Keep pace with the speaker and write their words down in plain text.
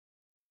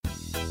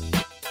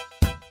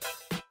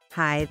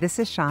Hi, this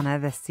is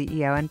Shauna, the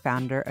CEO and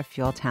founder of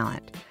Fuel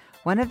Talent.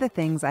 One of the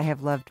things I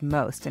have loved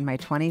most in my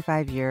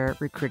 25-year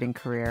recruiting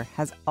career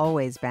has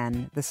always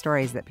been the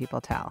stories that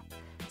people tell.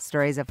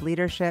 Stories of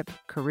leadership,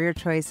 career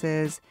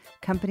choices,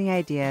 company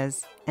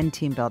ideas, and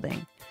team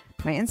building.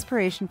 My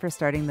inspiration for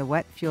starting the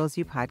What Fuels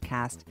You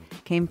podcast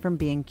came from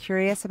being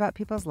curious about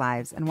people's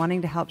lives and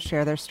wanting to help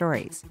share their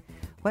stories.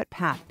 What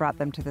path brought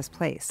them to this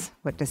place?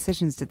 What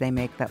decisions did they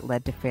make that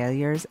led to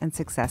failures and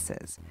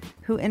successes?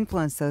 Who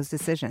influenced those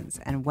decisions,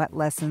 and what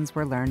lessons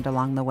were learned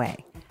along the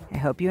way? I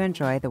hope you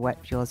enjoy the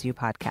What Fuels You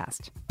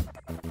podcast.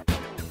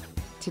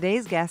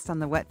 Today's guest on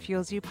the What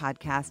Fuels You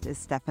podcast is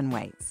Stefan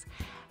Weitz.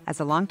 As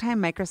a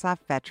longtime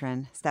Microsoft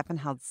veteran, Stefan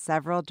held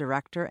several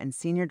director and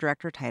senior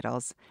director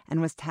titles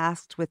and was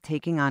tasked with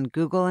taking on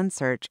Google and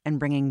Search and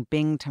bringing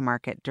Bing to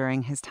market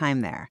during his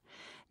time there.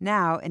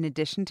 Now, in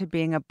addition to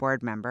being a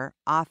board member,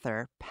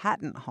 author,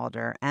 patent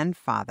holder, and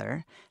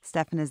father,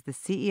 Stefan is the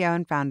CEO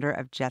and founder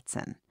of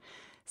Jetson.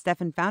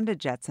 Stefan founded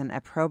Jetson,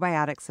 a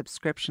probiotic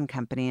subscription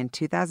company, in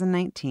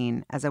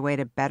 2019 as a way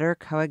to better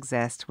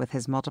coexist with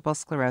his multiple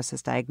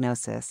sclerosis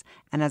diagnosis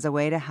and as a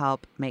way to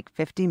help make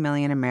 50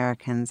 million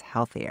Americans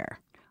healthier.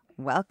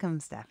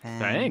 Welcome, Stefan.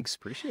 Thanks.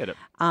 Appreciate it.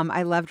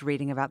 I loved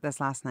reading about this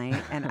last night,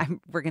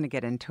 and we're going to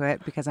get into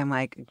it because I'm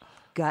like,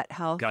 gut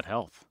health. Gut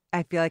health.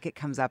 I feel like it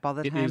comes up all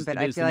the time, but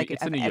I feel like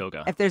it's in the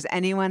yoga. If there's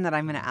anyone that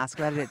I'm going to ask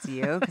about it, it's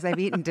you, because I've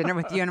eaten dinner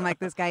with you, and I'm like,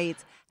 this guy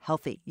eats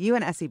healthy. You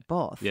and Essie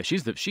both. Yeah,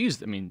 she's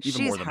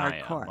even more than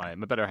hardcore. I am.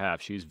 My better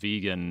half, she's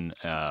vegan.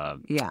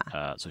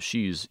 So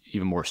she's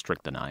even more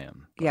strict than I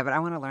am. Yeah, but I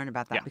want to learn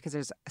about that because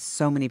there's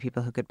so many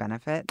people who could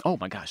benefit. Oh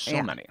my gosh,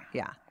 so many.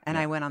 Yeah, and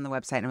I went on the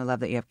website, and I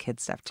love that you have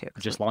kids stuff too.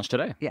 Just launched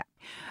today. Yeah.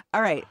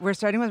 All right, we're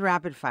starting with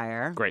rapid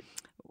fire. Great.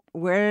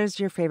 Where's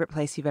your favorite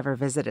place you've ever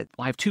visited?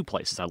 Well, I have two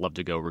places I love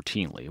to go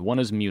routinely. One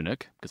is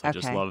Munich, because I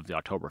just love the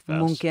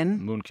Oktoberfest.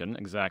 München,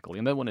 exactly.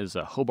 And that one is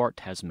Hobart,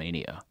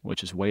 Tasmania,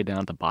 which is way down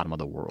at the bottom of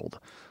the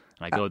world.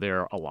 And I go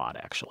there a lot,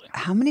 actually.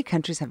 How many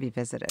countries have you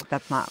visited?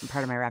 That's not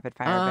part of my rapid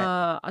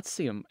fire. Let's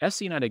see.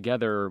 Essie and I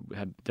together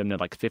have been to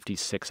like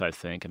 56, I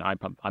think. And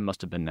I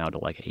must have been now to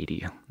like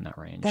 80 in that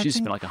range. That's She's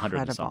been like incredible.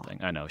 100 and something.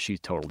 I know. She's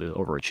totally the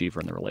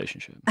overachiever in the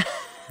relationship.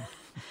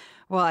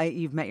 Well,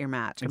 you've met your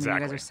match. Exactly. I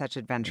mean, you guys are such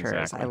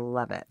adventurers. Exactly. I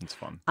love it. It's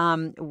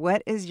fun.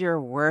 What is your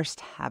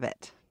worst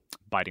habit?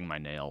 Biting my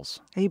nails.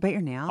 Oh, you bite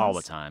your nails? All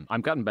the time.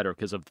 I've gotten better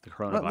because of the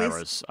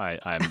coronavirus.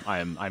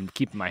 I'm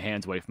keeping my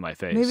hands away from my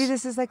face. Maybe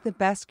this is like the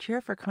best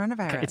cure for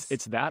coronavirus.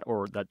 It's that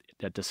or that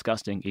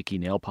disgusting icky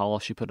nail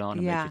polish you put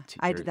on. Yeah,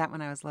 I did that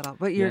when I was little.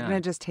 But you're going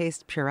to just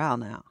taste Purell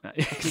now.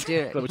 If you do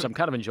it. Which I'm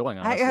kind of enjoying,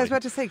 honestly. I was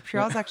about to say,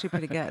 Purell's actually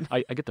pretty good.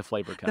 I get the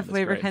flavor kind. The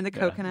flavor kind, the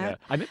coconut.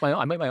 Yeah.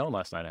 I made my own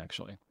last night,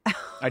 actually.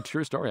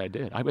 True story, I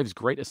did. I have these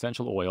great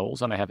essential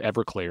oils, and I have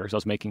Everclear, so I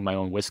was making my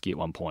own whiskey at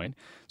one point.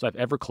 So I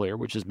have Everclear,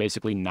 which is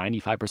basically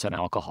 95%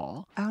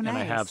 alcohol. Oh, nice. And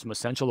I have some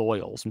essential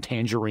oils, some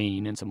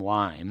tangerine and some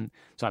lime.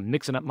 So I'm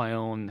mixing up my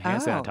own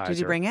hand sanitizer. Did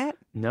you bring it?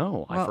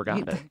 No, I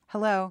forgot it.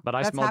 Hello. But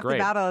I smell great.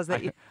 That's half the battle is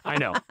that you... I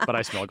know, but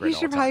I smell great You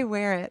should probably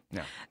wear it.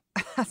 Yeah.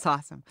 That's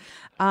awesome.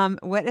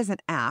 What is an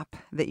app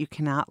that you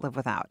cannot live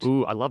without?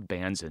 Ooh, I love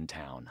Bands in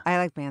Town. I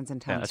like Bands in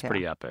Town, that's too.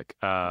 pretty epic.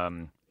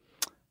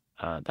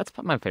 That's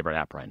my favorite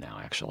app right now,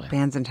 actually.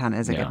 Bands in Town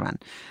is a good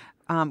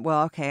one.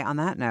 Well, okay, on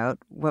that note,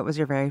 what was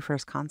your very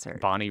first concert?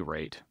 Bonnie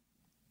Raitt.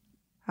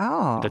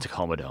 Oh. The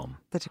Tacoma Dome.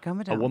 The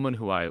Tacoma Dome. A woman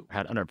who I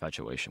had under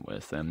infatuation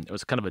with. And it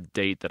was kind of a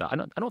date that I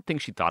don't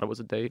think she thought it was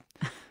a date.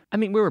 I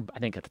mean, we were, I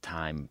think at the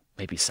time,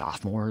 maybe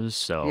sophomores.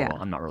 So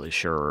I'm not really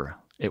sure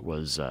it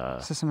was. So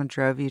someone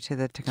drove you to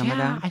the Tacoma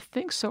Dome? I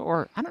think so.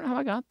 Or I don't know how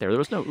I got there. There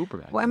was no Uber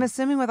back then. I'm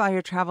assuming with all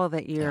your travel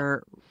that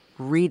you're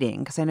reading,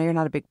 because I know you're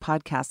not a big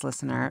podcast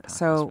listener.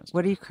 So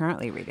what are you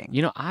currently reading?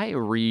 You know, I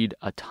read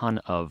a ton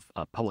of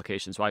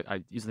publications. So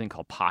I use a thing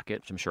called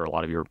Pocket, which I'm sure a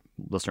lot of your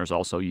listeners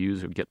also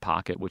use, or Get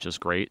Pocket, which is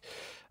great.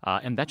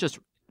 And that just,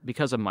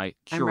 because of my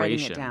curation. I'm writing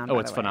it down,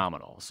 it's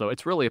phenomenal. So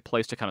it's really a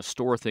place to kind of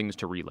store things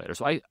to read later.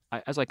 So I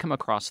as I come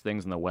across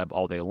things on the web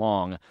all day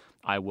long,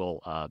 I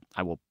will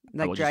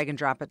drag and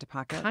drop it to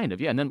Pocket? Kind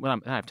of, yeah. And then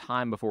when I have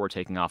time before we're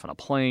taking off on a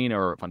plane,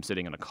 or if I'm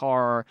sitting in a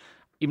car,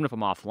 even if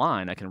I'm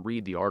offline, I can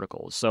read the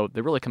articles. So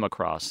they really come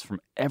across from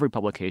every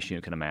publication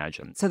you can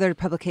imagine. So they're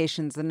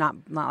publications and not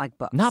like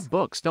books? Not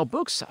books. No,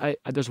 books,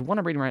 there's one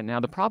I'm reading right now.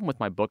 The problem with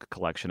my book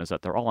collection is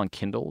that they're all on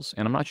Kindles.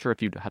 And I'm not sure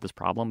if you have this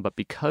problem, but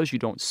because you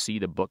don't see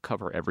the book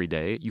cover every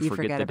day, you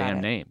forget the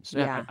damn names.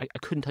 Yeah. I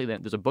couldn't tell you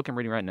that. There's a book I'm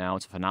reading right now.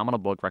 It's a phenomenal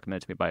book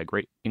recommended to me by a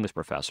great English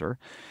professor.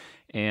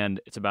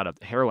 And it's about a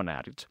heroin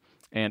addict.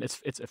 And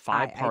it's a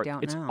 5-part.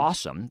 It's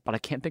awesome, but I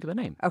can't think of the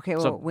name. Okay,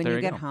 well, so when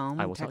you get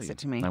home, I will text tell it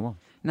to me. I will.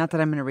 Not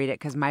that I'm going to read it,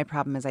 because my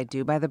problem is I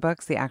do buy the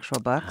books, the actual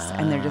books,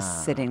 and they're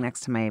just sitting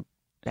next to my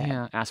bit.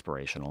 Yeah,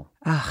 aspirational.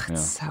 Ugh,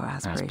 it's so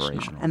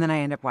aspirational. And then I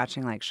end up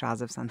watching like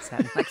Shahs of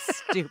Sunset, like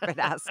stupid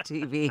ass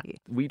TV.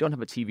 We don't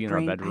have a TV in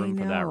our bedroom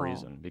for that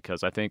reason,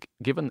 because I think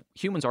given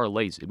humans are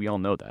lazy, we all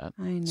know that.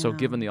 I know. So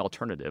given the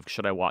alternative,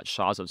 should I watch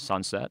Shahs of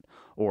Sunset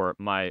or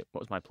what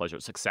was my pleasure?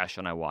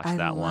 Succession. I watched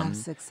that one. I love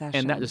Succession.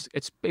 And that is,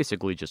 it's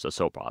basically just a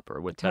soap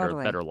opera with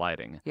better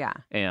lighting. Yeah.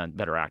 And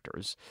better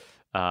actors.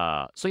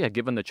 So yeah,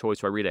 given the choice,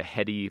 do I read a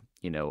heady,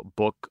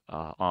 book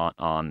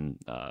on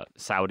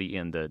Saudi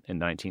in the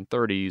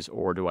 1930s,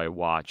 or do I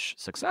watch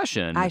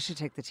Succession? I should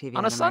take the TV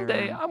on a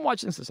Sunday. I'm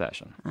watching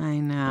Succession. I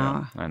know.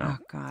 Yeah, I know.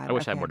 Oh God. I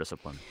wish I had more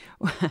discipline.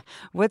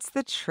 What's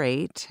the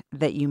trait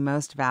that you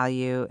most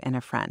value in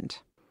a friend?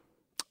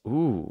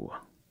 Ooh,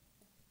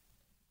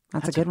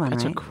 that's a good one.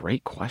 That's right? a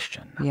great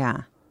question.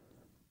 Yeah.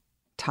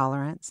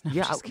 Tolerance? No,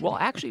 yeah, well,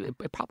 actually,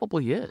 it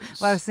probably is.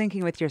 Well, I was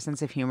thinking with your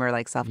sense of humor,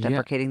 like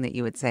self-deprecating, that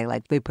you would say,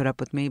 like, they put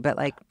up with me, but,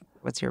 like,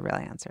 what's your real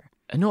answer?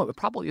 No, it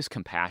probably is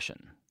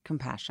compassion.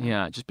 Compassion.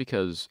 Yeah, just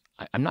because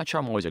I'm not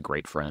sure I'm always a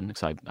great friend,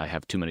 because I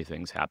have too many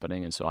things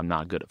happening, and so I'm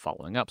not good at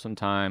following up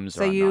sometimes.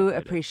 So you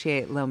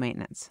appreciate low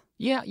maintenance?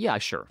 Yeah,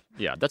 sure.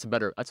 Yeah, that's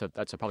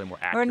probably more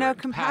accurate. Or no,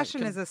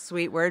 compassion is a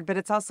sweet word, but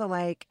it's also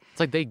like... It's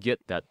like they get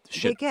that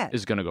shit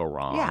is going to go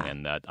wrong,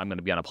 and that I'm going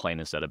to be on a plane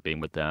instead of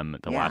being with them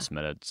at the last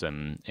minutes,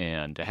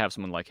 and to have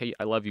someone like, hey,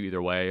 I love you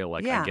either way,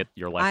 like I get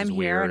your life is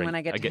weird, and when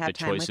I get the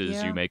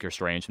choices you make are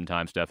strange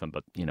sometimes, Stefan,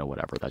 but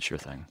whatever, that's your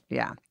thing.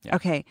 Yeah.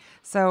 Okay,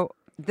 so...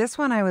 This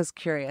one I was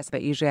curious,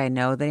 but usually I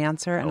know the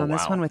answer. And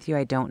this one with you,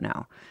 I don't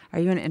know.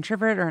 Are you an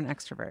introvert or an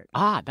extrovert?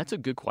 That's a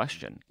good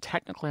question.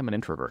 Technically, I'm an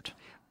introvert.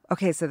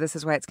 Okay, so this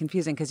is why it's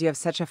confusing, because you have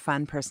such a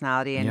fun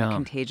personality and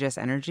contagious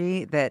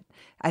energy that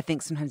I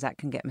think sometimes that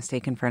can get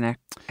mistaken for an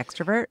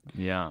extrovert.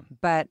 Yeah.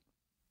 But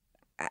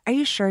are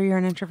you sure you're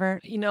an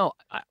introvert?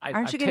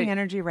 Aren't you getting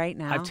energy right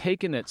now? I've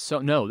taken it so...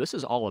 No, this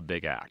is all a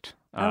big act.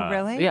 Oh,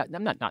 really? Yeah,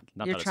 I'm not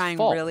You're that trying it's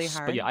false, really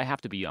hard? But yeah, I have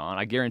to be on.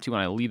 I guarantee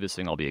when I leave this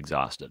thing, I'll be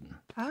exhausted.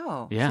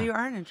 Oh, yeah. So you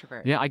are an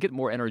introvert. Yeah, I get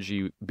more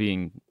energy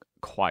being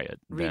quiet.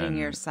 Reading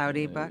your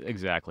Saudi book?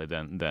 Exactly,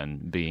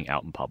 than being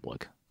out in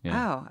public.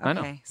 Yeah. Oh,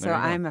 okay. So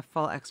I'm a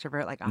full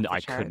extrovert, like off the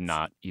charts. I could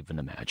not even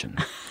imagine.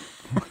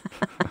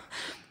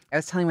 I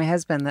was telling my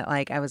husband that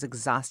like I was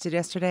exhausted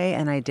yesterday,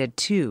 and I did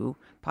 2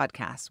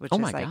 podcasts, which is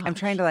like gosh. I'm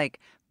trying to like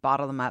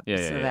bottle them up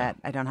that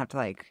I don't have to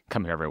like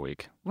come here every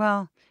week.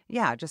 Well,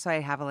 yeah, just so I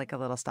have a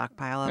little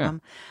stockpile of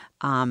them.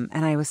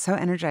 And I was so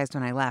energized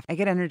when I left. I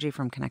get energy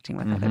from connecting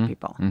with other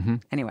people. Mm-hmm.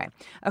 Anyway,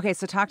 okay,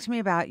 so talk to me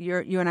about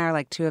you and I are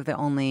like 2 of the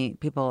only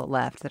people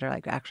left that are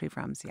like actually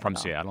from Seattle. From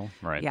Seattle,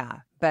 right? Yeah,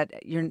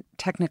 but you're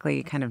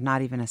technically kind of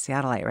not even a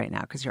Seattleite right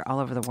now because you're all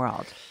over the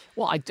world.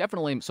 Well, I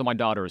definitely. So my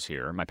daughter is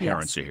here. My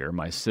parents are here.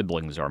 My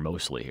siblings are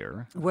mostly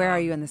here. Where are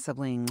you in the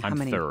sibling? How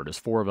many? I'm third. There's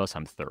 4 of us.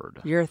 I'm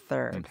third. You're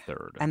third. I'm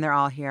third. And they're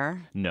all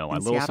here? No, my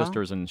little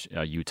sister's in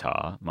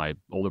Utah. My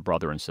older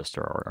brother and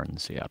sister are in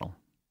Seattle.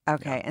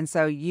 Okay, and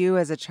so you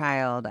as a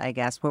child, I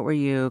guess, what were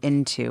you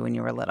into when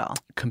you were little?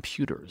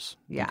 Computers.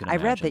 Yeah, I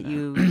read that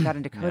you got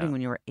into coding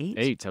when you were 8.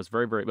 8. I was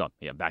very, very well.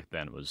 Yeah, back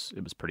then it was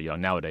pretty young.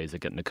 Nowadays they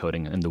get into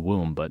coding in the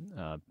womb, but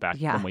back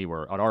when we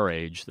were at our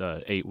age,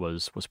 8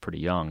 was pretty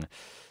young.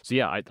 So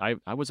yeah,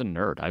 I was a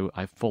nerd.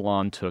 I full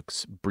on took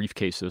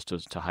briefcases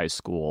to high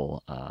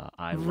school.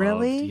 I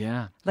really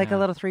loved, a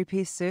little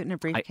 3-piece suit and a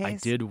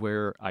briefcase.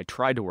 I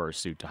tried to wear a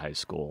suit to high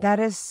school. That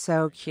is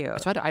so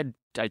cute. So I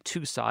had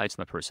 2 sides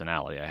to my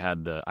personality.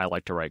 I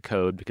like to write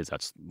code because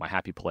that's my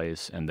happy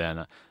place, and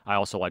then I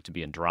also like to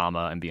be in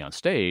drama and be on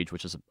stage,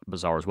 which is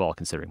bizarre as well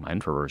considering my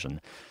introversion.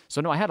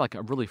 So no, I had like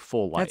a really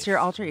full life. That's your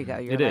alter ego.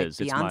 You're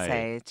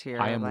Beyonce to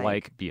your. I am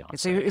like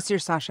Beyonce. It's your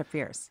Sasha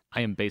Fierce.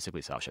 I am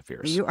basically Sasha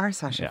Fierce. You are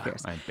Sasha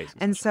Fierce. I'm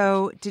basically. And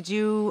so, did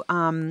you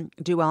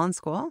do well in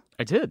school?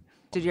 I did.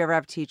 Did you ever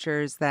have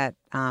teachers that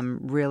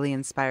really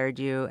inspired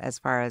you as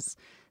far as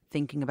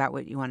thinking about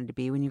what you wanted to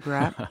be when you grew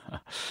up?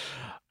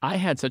 I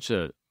had such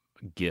a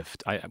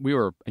gift. I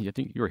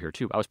think you were here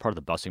too. I was part of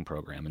the busing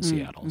program in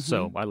Seattle.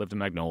 So I lived in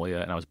Magnolia,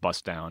 and I was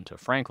bused down to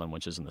Franklin,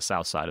 which is in the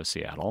south side of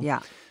Seattle. Yeah.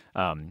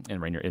 In the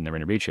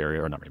Rainier Beach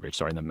area, or not Rainier Beach,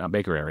 sorry, in the Mount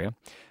Baker area.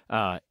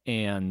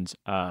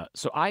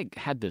 So I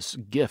had this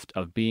gift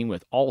of being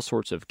with all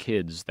sorts of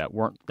kids that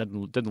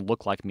didn't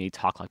look like me,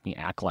 talk like me,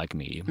 act like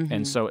me.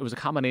 And so it was a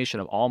combination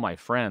of all my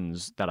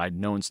friends that I'd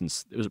known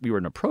since we were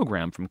in a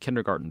program from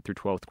kindergarten through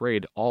 12th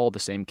grade, all the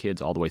same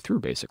kids all the way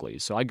through, basically.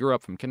 So I grew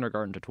up from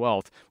kindergarten to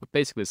 12th with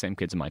basically the same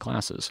kids in my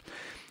classes.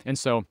 And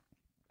so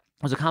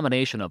it was a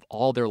combination of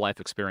all their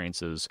life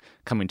experiences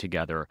coming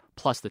together,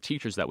 plus the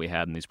teachers that we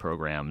had in these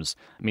programs.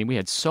 I mean, we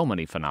had so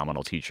many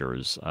phenomenal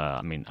teachers.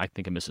 I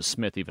think of Mrs.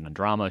 Smith, even in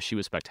drama. She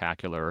was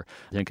spectacular.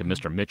 I think of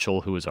Mr.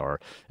 Mitchell, who was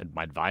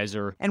my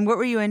advisor. And what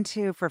were you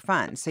into for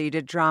fun? So you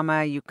did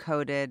drama, you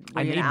coded.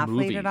 Were you an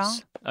athlete at all?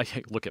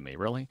 Look at me,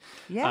 really?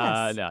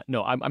 Yes.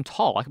 No, I'm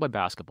tall. I could play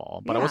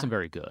basketball, but I wasn't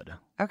very good.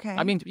 Okay.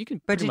 I mean, you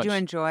can. But did you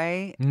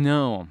enjoy?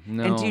 No.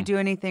 And do you do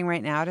anything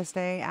right now to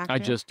stay active? I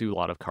just do a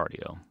lot of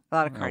cardio. A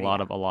lot of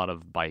cardio. A lot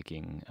of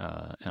biking.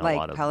 And like a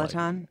lot of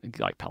Peloton?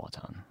 like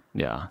Peloton.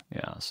 Yeah.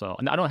 So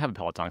I don't have a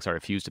Peloton because I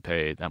refuse to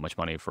pay that much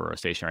money for a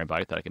stationary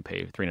bike that I can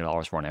pay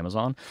 $300 for on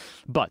Amazon.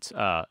 But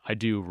I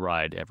do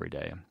ride every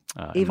day.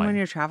 Even when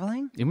you're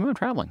traveling? Even when I'm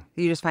traveling.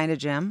 You just find a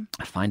gym?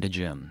 I find a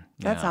gym.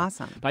 That's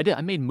awesome. But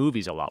I made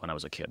movies a lot when I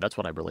was a kid. That's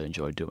what I really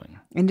enjoyed doing.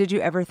 And did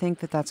you ever think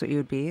that that's what you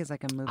would be, as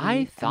like a movie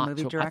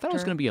director? I thought I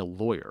was going to be a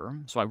lawyer,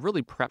 so I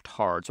really prepped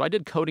hard. So I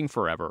did coding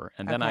forever,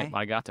 and then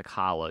I got to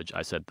college.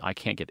 I said, I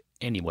can't get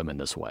any women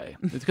this way.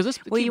 Because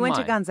well, you went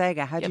to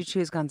Gonzaga. How'd you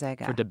choose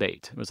Gonzaga? For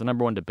debate. It was the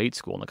 #1 debate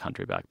school in the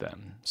country back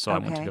then. So I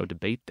went to go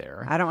debate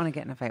there. I don't want to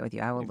get in a fight with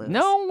you. I will lose.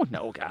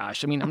 No,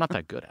 gosh. I mean, I'm not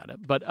that good at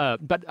it. But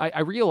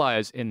I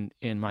realized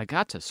when I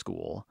got to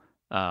school,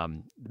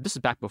 this is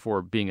back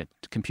before being a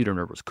computer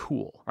nerd was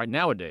cool. Right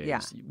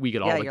nowadays, we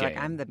get all the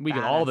game. Like, we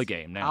get all the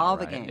game now. All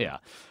the game. Yeah.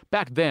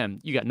 Back then,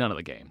 you got none of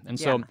the game. And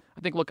so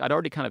I think, look, I'd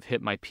already kind of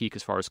hit my peak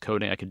as far as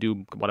coding. I could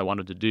do what I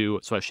wanted to do.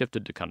 So I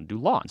shifted to kind of do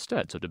law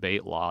instead. So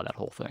debate, law, that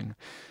whole thing.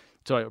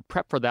 So I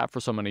prepped for that for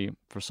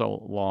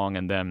so long,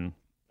 and then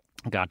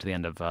got to the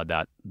end of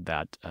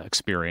that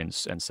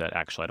experience and said,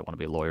 actually, I don't want to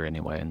be a lawyer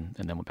anyway, and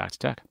then went back to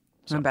tech.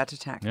 So, went back to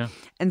tech. Yeah.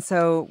 And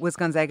so was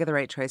Gonzaga the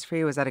right choice for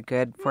you? Was that a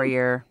good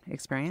 4-year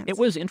experience? It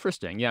was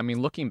interesting. Yeah, I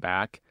mean, looking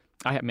back,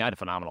 I had a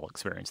phenomenal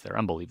experience there,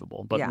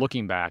 unbelievable. But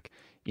looking back,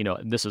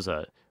 this is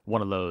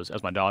one of those,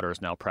 as my daughter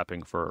is now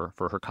prepping for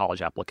her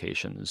college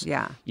applications.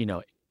 Yeah.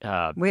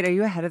 Wait, are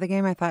you ahead of the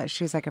game? I thought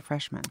she was like a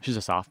freshman. She's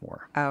a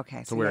sophomore. Oh,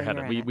 okay. So we're ahead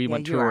of it. We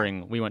went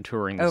touring. We went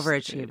touring.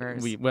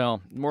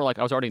 Overachievers. More like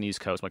I was already in the East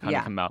Coast. Like,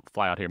 come out,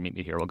 fly out here, meet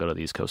me here. We'll go to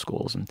the East Coast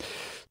schools. And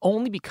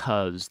only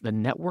because the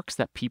networks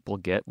that people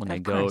get when they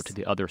go to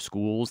the other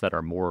schools that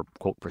are more,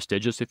 quote,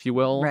 prestigious, if you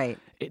will. Right.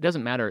 It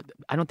doesn't matter.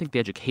 I don't think the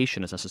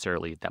education is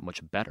necessarily that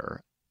much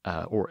better.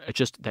 Or it's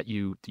just that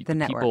the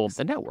networks.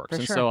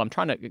 And so I'm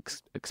trying to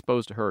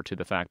expose to her to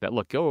the fact that,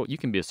 look, you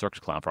can be a circus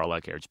clown for all I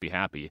care, just be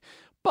happy.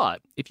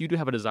 But if you do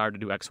have a desire to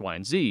do X, Y,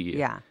 and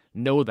Z,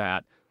 know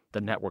that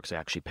the networks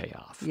actually pay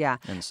off. Yeah.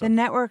 And so, the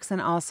networks,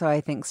 and also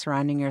I think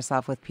surrounding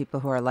yourself with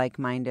people who are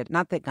like-minded.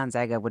 Not that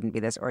Gonzaga wouldn't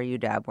be this, or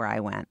UW where I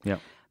went. Yeah.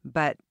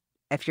 But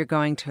if you're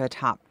going to a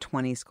top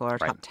 20 school or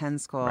top 10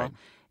 school,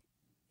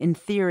 in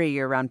theory,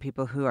 you're around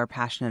people who are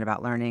passionate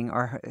about learning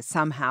or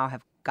somehow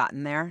have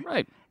gotten there.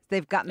 Right.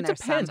 They've gotten there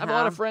somehow. It depends. I have a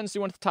lot of friends who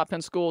went to the top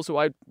 10 schools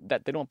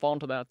that they don't fall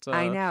into that.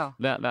 I know.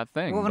 That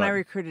thing. Well, when I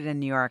recruited in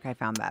New York, I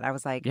found that. I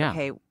was like,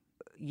 okay,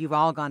 you've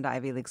all gone to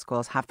Ivy League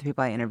schools. Half the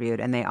people I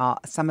interviewed, and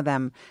some of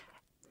them,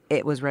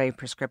 it was very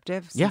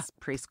prescriptive since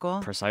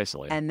preschool.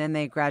 Precisely. And then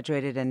they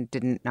graduated and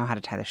didn't know how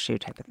to tie the shoe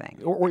type of thing.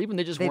 Or even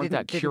they just weren't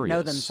that curious. They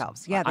didn't know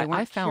themselves. Yeah, they weren't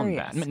I found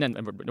curious. that.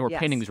 And we're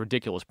painting these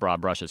ridiculous broad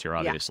brushes here,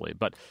 obviously.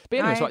 But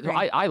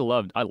anyway, I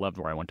loved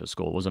where I went to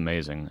school. It was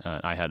amazing.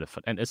 I had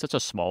and it's such a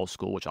small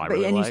school, which I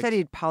really liked. And you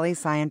studied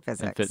poli-sci and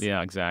physics.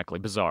 Yeah, exactly.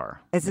 Bizarre.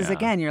 This is,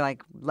 again, you're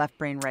like left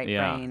brain, right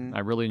brain. Yeah,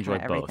 I really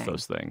enjoyed both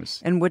those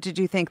things. And what did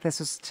you think this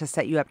was to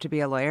set you up to be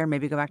a lawyer,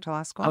 maybe go back to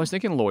law school? I was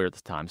thinking lawyer at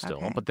the time still.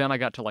 Okay. But then I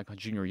got to like my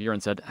junior year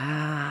and said,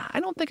 I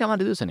don't think I want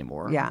to do this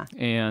anymore. Yeah.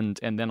 And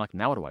then like,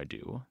 now what do I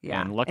do?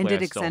 Yeah. And luckily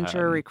did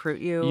Accenture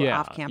recruit you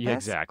off campus? Yeah,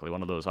 exactly.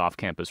 One of those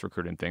off-campus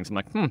recruiting things. I'm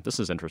like, this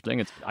is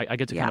interesting. I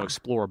get to kind of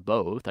explore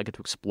both. I get to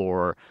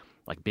explore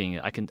like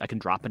I can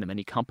drop into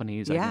many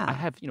companies. Yeah. I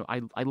have,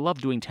 I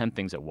love doing 10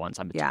 things at once.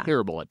 I'm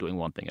terrible at doing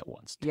one thing at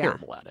once.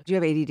 Terrible at it. Do you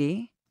have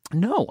ADD?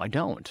 No, I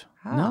don't.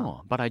 Oh.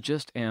 No, but I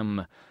just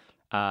am.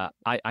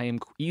 I am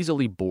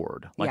easily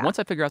bored. Like once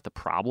I figure out the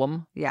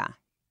problem. Yeah.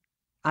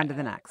 On to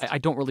the next. I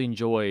don't really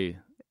enjoy.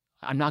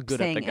 I'm not good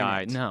Staying at the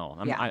guy. in it. No,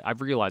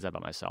 I've realized that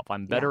about myself.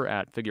 I'm better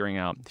at figuring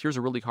out, here's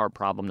a really hard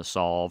problem to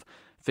solve,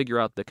 figure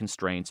out the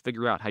constraints,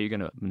 figure out how you're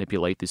going to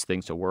manipulate these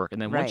things to work. And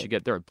then once you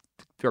get there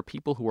are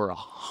people who are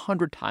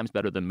 100 times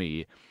better than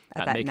me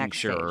at making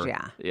sure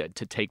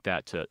to take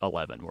that to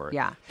 11, where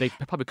they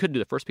probably could do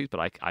the first piece, but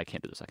I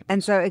can't do the second piece.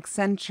 And so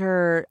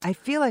Accenture, I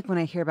feel like when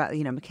I hear about,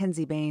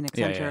 Mackenzie Bain,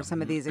 Accenture,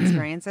 some of these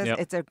experiences,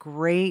 it's a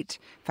great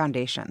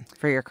foundation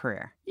for your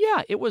career.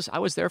 Yeah, it was. I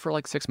was there for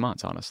like 6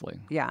 months, honestly.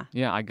 Yeah.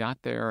 Yeah, I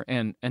got there,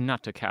 and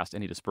not to cast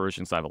any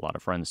dispersions, I have a lot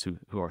of friends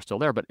who are still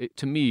there, but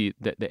to me,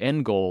 the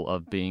end goal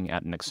of being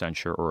at an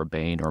Accenture or a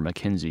Bain or a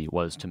McKinsey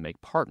was to make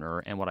partner,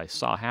 and what I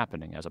saw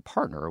happening as a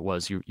partner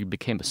was you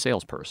became a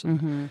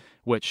salesperson,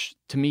 which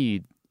to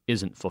me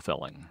isn't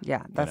fulfilling.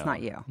 Yeah, that's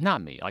not you.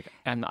 Not me. Like,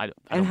 and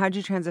how'd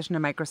you transition to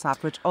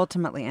Microsoft, which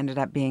ultimately ended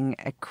up being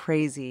a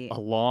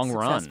long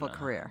successful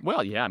career?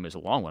 Well, yeah, I mean, it was a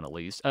long one at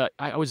least.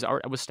 I was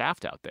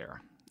staffed out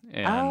there.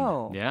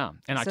 And,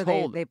 and so I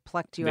told they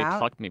plucked you out. They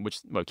plucked me,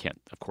 which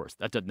can't. Of course,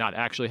 that did not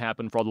actually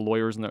happen for all the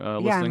lawyers in the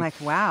listening. Yeah, I'm like,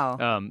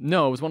 wow.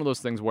 No, it was one of those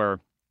things where,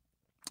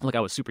 look, I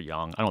was super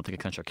young. I don't think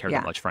Accenture cared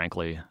that much,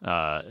 frankly.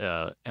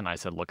 And I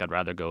said, look, I'd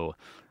rather go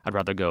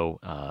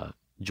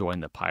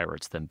join the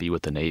pirates than be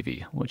with the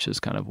Navy, which is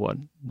kind of what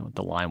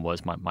the line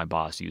was my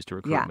boss used to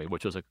recruit me,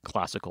 which was a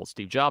classical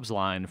Steve Jobs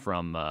line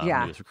from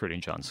when he was recruiting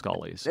John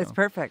Scully. So. It's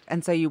perfect.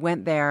 And so you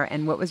went there,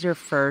 and what was your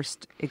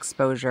first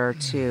exposure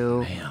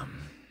to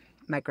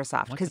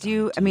Microsoft? Because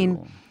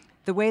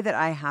the way that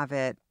I have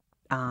it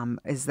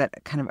is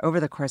that kind of over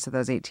the course of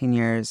those 18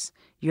 years,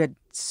 you had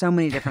so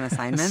many different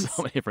assignments.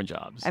 So many different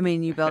jobs. I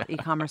mean, you built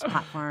e-commerce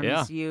platforms.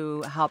 Yeah.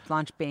 You helped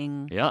launch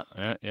Bing. Yeah.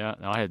 No,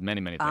 I had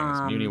many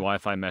things. Muni,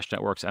 Wi-Fi, mesh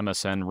networks,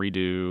 MSN,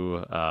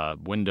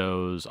 Redo,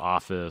 Windows,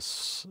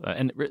 Office,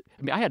 and I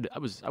mean, I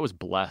was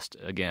blessed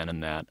again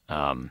in that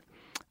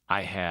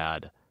I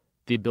had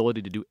the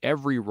ability to do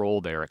every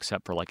role there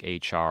except for like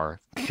HR,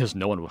 because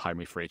no one would hire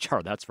me for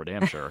HR. That's for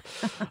damn sure.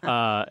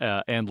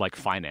 And like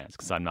finance,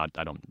 because I have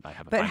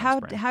a But finance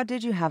brain. how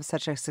did you have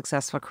such a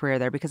successful career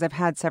there? Because I've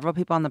had several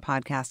people on the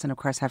podcast, and of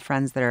course have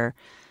friends that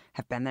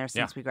have been there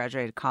since we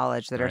graduated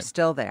college that are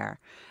still there.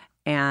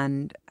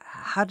 And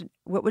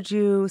what would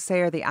you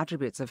say are the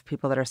attributes of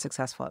people that are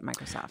successful at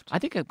Microsoft? I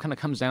think it kind of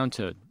comes down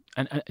to,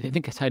 and I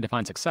think it's how you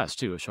define success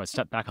too. So I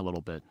step back a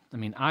little bit. I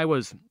mean,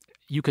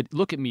 you could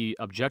look at me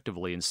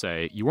objectively and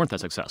say you weren't that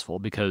successful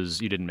because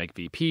you didn't make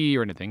VP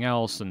or anything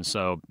else. And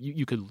so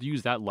you could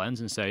use that lens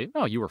and say,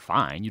 oh, you were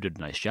fine. You did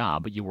a nice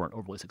job, but you weren't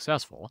overly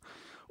successful.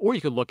 Or you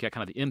could look at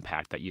kind of the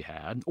impact that you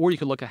had, or you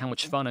could look at how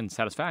much fun and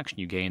satisfaction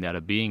you gained out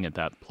of being at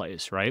that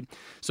place, right?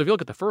 So if you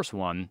look at the first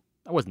one,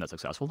 I wasn't that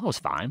successful. I was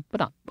fine, but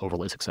not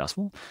overly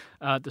successful.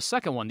 The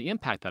second one, the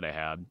impact that I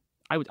had,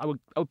 I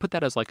would put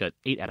that as like a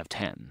 8 out of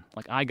 10.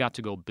 Like I got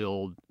to go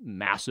build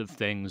massive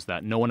things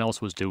that no one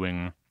else was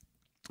doing,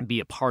 be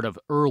a part of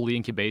early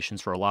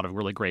incubations for a lot of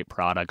really great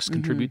products,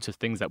 contribute to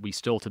things that we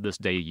still to this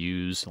day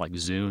use, like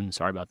Zune.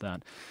 Sorry about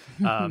that.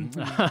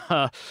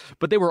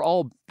 But they were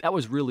all, that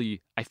was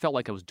really, I felt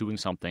like I was doing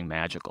something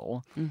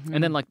magical.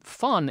 And then like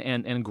fun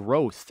and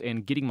growth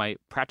and getting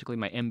practically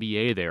my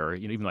MBA there,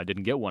 even though I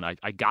didn't get one,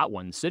 I got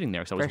one sitting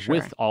there. So I was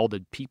with all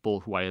the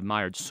people who I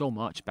admired so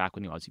much back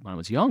when I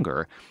was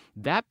younger.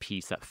 That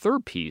piece, that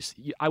third piece,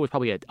 I was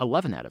probably at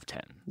 11 out of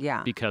 10.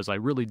 Yeah. Because I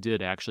really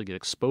did actually get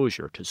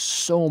exposure to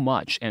so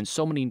much and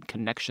so many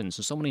connections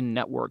and so many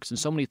networks and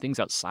so many things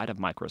outside of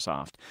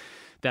Microsoft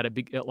that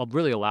it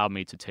really allowed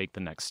me to take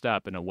the next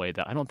step in a way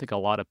that I don't think a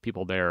lot of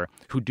people there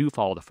who do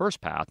follow the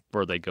first path,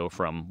 where they go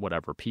from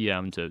whatever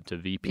PM to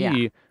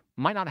VP,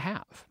 might not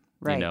have.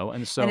 Right.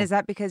 And so, and is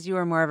that because you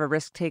were more of a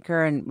risk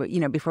taker? And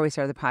before we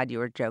started the pod, you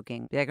were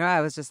joking, be like, "Oh, I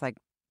was just like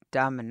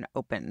dumb and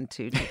open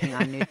to taking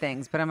on new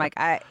things." But I'm like,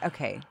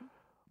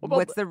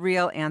 what's the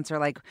real answer?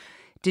 Like,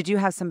 did you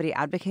have somebody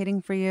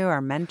advocating for you or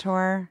a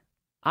mentor?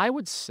 I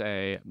would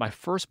say my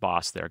first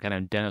boss there, a guy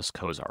named Dennis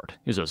Cozart,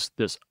 he was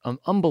this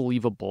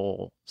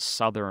unbelievable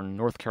Southern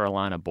North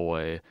Carolina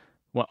boy.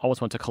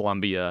 Always went to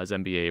Columbia, his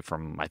MBA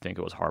from, I think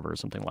it was Harvard or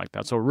something like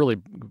that. So a really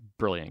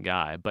brilliant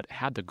guy, but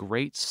had the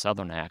great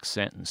Southern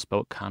accent and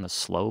spoke kind of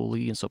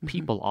slowly. And so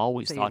people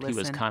always thought he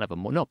was kind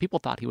of people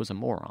thought he was a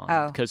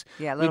moron. Because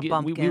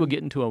we would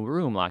get into a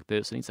room like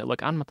this and he'd say,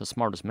 look, I'm not the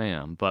smartest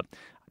man, but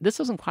this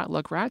doesn't quite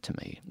look right to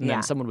me. And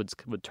then someone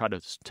would try to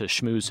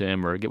schmooze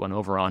him or get one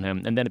over on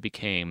him. And then it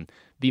became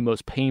the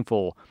most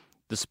painful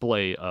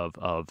display of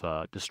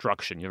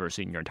destruction you've ever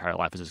seen in your entire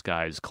life, as this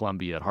guy's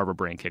Columbia at Harvard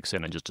brain kicks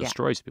in and just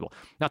destroys people.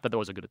 Not that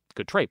was a good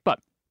trait, but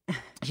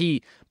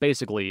he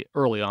basically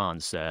early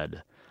on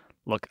said,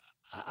 look,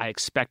 I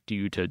expect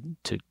you to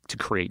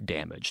create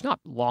damage. Not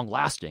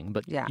long-lasting,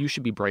 but you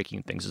should be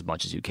breaking things as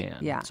much as you can.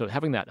 Yeah. So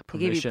having that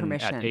permission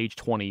at age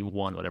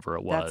 21, whatever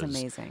it was, that's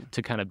amazing.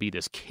 To kind of be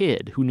this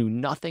kid who knew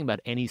nothing about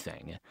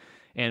anything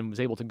and was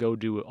able to go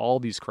do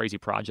all these crazy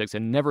projects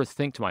and never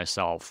think to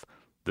myself,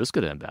 this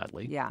could end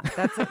badly. Yeah,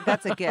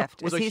 that's a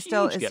gift. Is he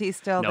still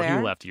there? No,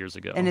 he left years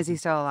ago. And is he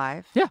still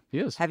alive? Yeah, he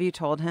is. Have you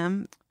told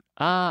him?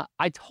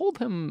 I told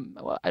him.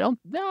 I don't.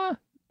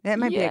 That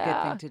might be a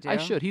good thing to do. I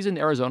should. He's in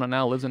Arizona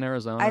now. Lives in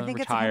Arizona. I think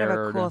retired. It's kind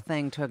of a cool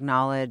thing to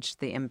acknowledge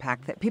the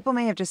impact that people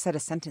may have just said a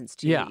sentence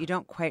to you that you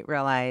don't quite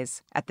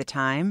realize at the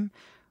time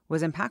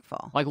was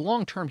impactful. Like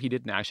long term, he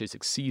didn't actually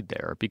succeed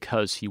there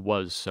because he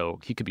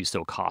could be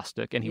so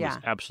caustic, and he was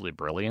absolutely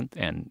brilliant.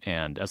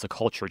 And as the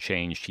culture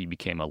changed, he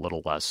became a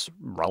little less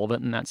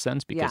relevant in that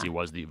sense because he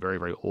was the very,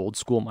 very old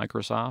school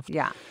Microsoft.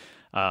 Yeah.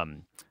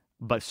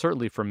 But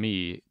certainly for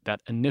me,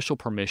 that initial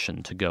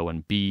permission to go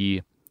and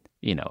be,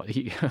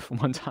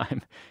 one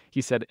time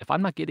he said, if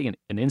I'm not getting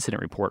an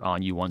incident report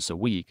on you once a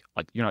week,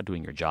 like you're not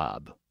doing your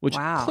job, which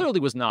clearly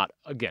was not,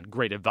 again,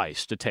 great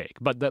advice to take.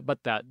 But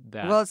that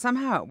well,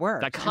 somehow it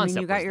worked. That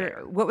concept was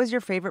there. What was your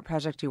favorite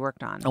project you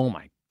worked on? Oh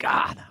my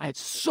God, I had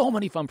so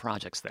many fun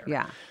projects there.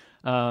 Yeah.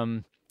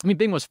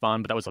 Bing was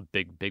fun, but that was a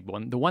big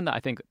one. The one that I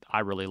think I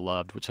really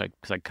loved,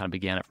 because I kind of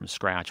began it from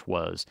scratch,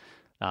 was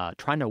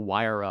trying to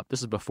wire up. This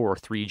is before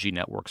 3G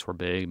networks were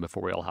big,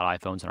 before we all had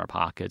iPhones in our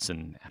pockets,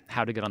 and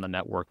how to get on the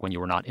network when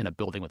you were not in a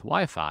building with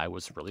Wi-Fi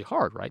was really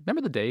hard, right?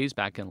 Remember the days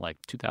back in like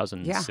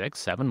 2006,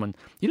 2007 when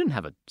you didn't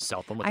have a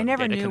cell phone with a data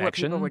connection? I never knew what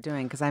people were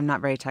doing because I'm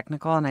not very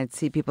technical, and I'd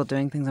see people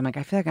doing things. I'm like,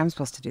 I feel like I'm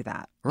supposed to do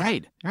that.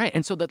 Right.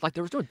 And so that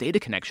there was no data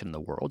connection in the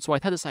world. So I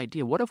had this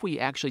idea, what if we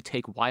actually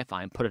take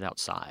Wi-Fi and put it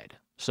outside?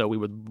 So we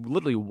would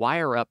literally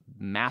wire up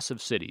massive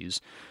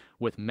cities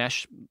with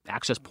mesh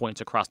access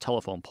points across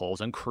telephone poles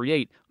and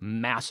create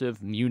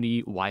massive Muni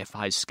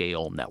Wi-Fi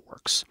scale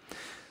networks.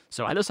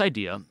 So I had this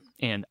idea,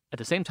 And at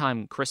the same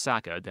time, Chris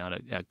Sacca down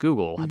at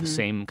Google had the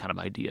same kind of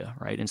idea,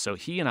 right? And so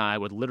he and I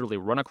would literally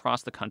run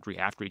across the country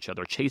after each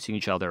other, chasing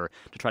each other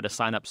to try to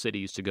sign up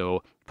cities to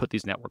go put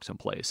these networks in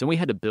place. And we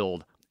had to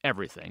build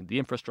everything, the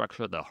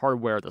infrastructure, the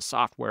hardware, the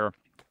software.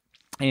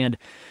 And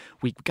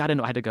we got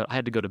into, I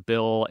had to go to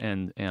Bill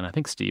and I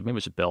think Steve, maybe it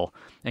was Bill,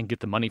 and get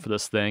the money for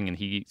this thing. And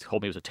he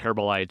told me it was a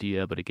terrible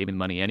idea, but he gave me the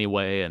money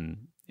anyway.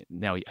 And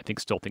now I think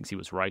still thinks he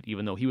was right,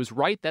 even though he was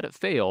right that it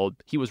failed.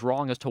 He was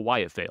wrong as to why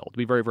it failed, to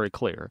be very, very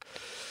clear.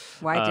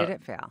 Why did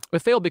it fail? It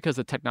failed because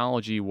the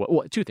technology,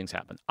 well, two things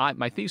happened.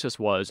 My thesis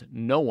was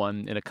no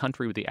one in a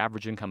country with the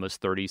average income is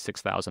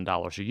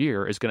 $36,000 a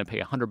year is going to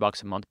pay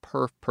 $100 a month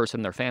per person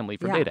in their family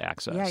for data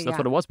access. That's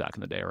what it was back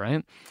in the day,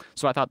 right?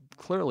 So I thought,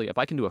 clearly, if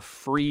I can do a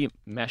free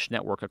mesh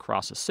network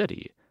across a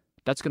city,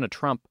 that's going to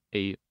trump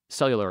a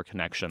cellular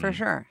connection. For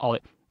sure.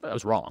 That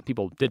was wrong.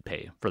 People did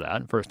pay for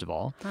that, first of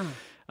all.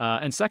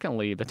 And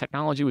secondly, the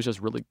technology was just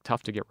really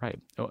tough to get right.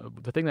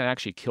 The thing that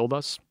actually killed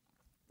us,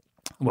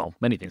 well,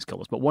 many things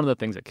killed us, but one of the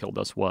things that killed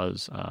us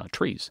was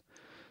trees.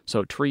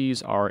 So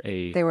trees are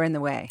They were in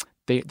the way.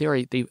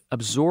 They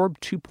absorb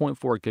 2.4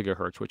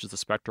 gigahertz, which is the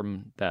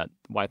spectrum that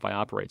Wi-Fi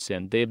operates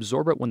in. They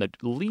absorb it when the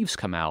leaves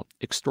come out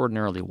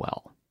extraordinarily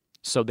well.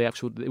 So they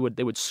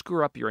would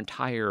screw up your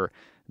entire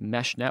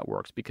mesh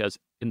networks, because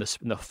in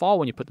the fall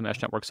when you put the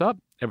mesh networks up,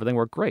 everything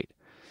worked great.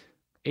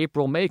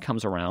 April, May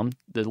comes around,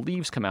 the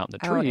leaves come out in the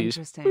trees.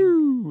 Oh, interesting.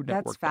 Woo,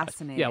 that's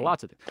fascinating. Yeah,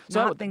 lots of things.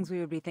 Not things we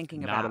would be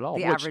thinking about. Not at all.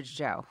 The average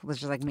Joe,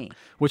 which is like me.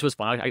 Which was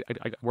fun. I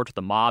worked with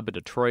the mob in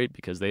Detroit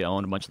because they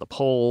owned a bunch of the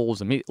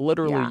poles. I mean,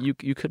 literally,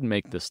 you couldn't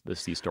make these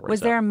stories up. Was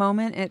there a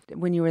moment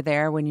when you were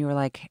there when you were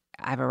like,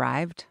 I've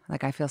arrived,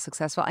 like I feel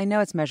successful? I know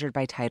it's measured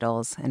by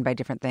titles and by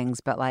different things,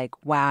 but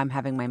like, wow, I'm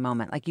having my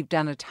moment. Like, you've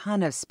done a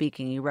ton of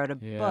speaking. You wrote a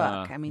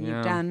book. I mean,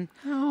 you've done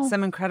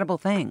some incredible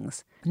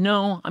things.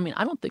 No, I mean,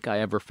 I don't think I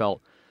ever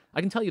felt... I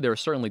can tell you there are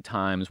certainly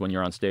times when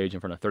you're on stage in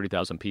front of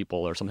 30,000 people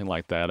or something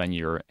like that, and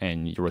you're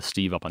with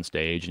Steve up on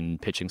stage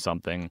and pitching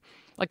something.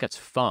 Like, that's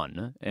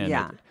fun.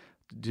 And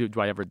did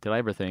I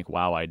ever think,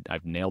 wow,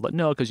 I've nailed it?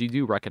 No, because you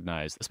do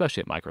recognize,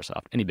 especially at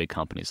Microsoft, any big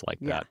companies like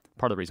that.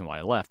 Part of the reason why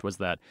I left was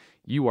that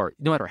you are,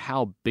 no matter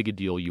how big a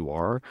deal you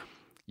are,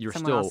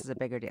 Someone else is a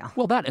bigger deal.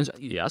 Well, that is,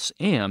 yes,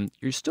 and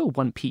you're still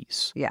one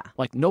piece. Yeah.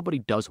 Like, nobody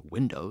does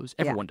Windows.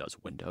 Everyone does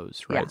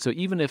Windows, right? Yeah. So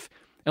even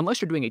unless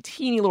you're doing a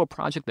teeny little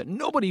project that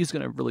nobody's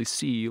going to really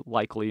see,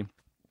 likely,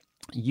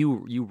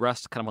 you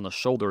rest kind of on the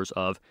shoulders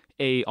of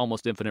A,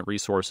 almost infinite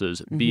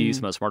resources, B,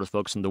 some of the smartest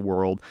folks in the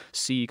world,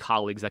 C,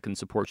 colleagues that can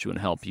support you and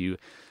help you.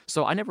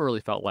 So I never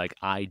really felt like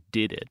I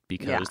did it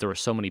because there were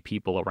so many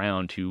people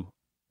around who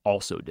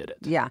also did it.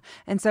 Yeah.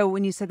 And so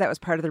when you said that was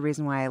part of the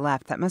reason why I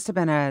left, that must have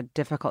been a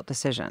difficult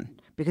decision,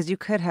 because you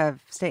could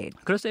have stayed.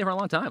 Could have stayed for a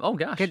long time. Oh,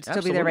 gosh. Could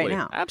still be there right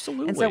now.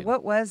 Absolutely. And so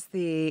what was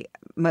the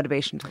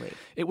motivation to leave?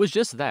 It was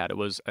just that. It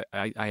was,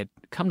 I had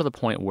come to the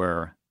point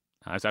where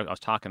I was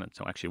talking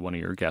to actually one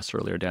of your guests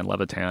earlier, Dan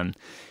Levitan,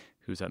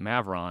 who's at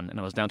Mavron, and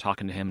I was down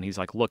talking to him, and he's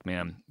like, look,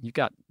 man, you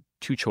got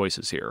two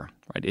choices here,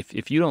 right?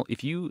 If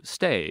you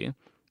stay,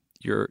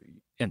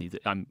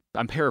 and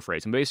I'm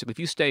paraphrasing. Basically, if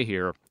you stay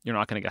here, you're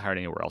not going to get hired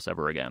anywhere else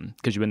ever again,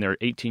 because you've been there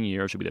 18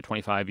 years, you'll be there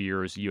 25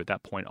 years. You, at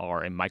that point,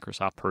 are a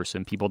Microsoft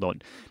person. People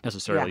don't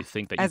necessarily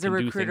think that you can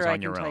do things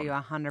on your own. As a recruiter,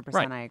 I can tell you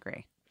 100% I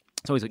agree.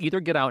 So he's like, either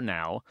get out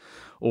now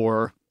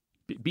or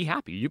be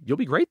happy. You'll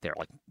be great there.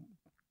 Like,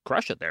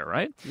 crush it there,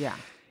 right? Yeah.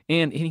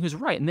 And he was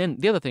right. And then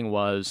the other thing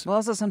was... Well,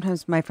 also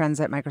sometimes my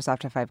friends at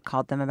Microsoft, if I've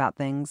called them about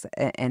things,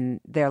 and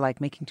they're like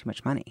making too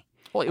much money.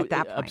 Well, at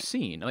that point.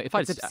 Obscene.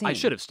 I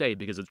should have stayed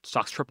because the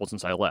stock's tripled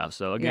since I left.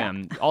 So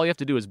again, all you have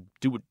to do is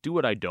do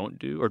what I don't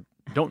do, or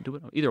don't do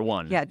it. Either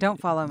one. Yeah, don't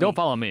follow me. Don't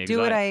follow me. Do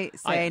what I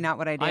say, not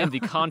what I do. I am the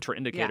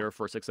contraindicator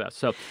for success.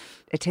 So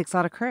it takes a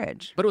lot of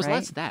courage. But it was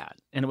less that,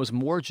 and it was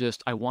more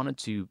just I wanted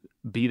to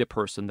be the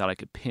person that I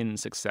could pin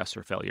success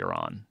or failure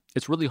on.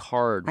 It's really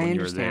hard when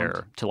you're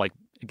there to like.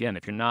 Again,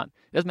 if you're not,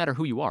 it doesn't matter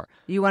who you are.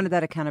 You wanted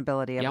that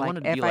accountability of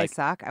if I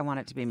suck, I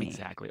want it to be me.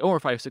 Exactly. Or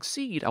if I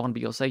succeed, I want to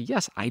be able to say,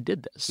 yes, I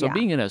did this. So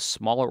being in a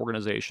smaller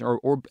organization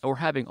or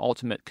having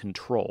ultimate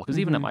control, because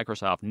even at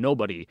Microsoft,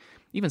 nobody,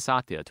 even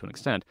Satya to an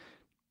extent,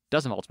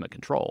 doesn't have ultimate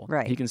control.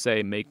 Right. He can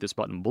say, make this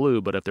button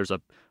blue, but if there's a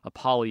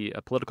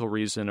political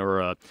reason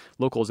or a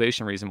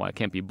localization reason why it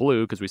can't be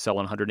blue because we sell in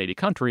 180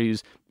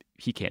 countries,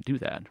 he can't do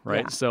that,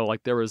 right? Yeah. So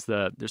like there's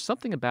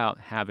something about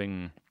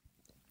having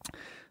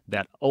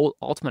that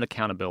ultimate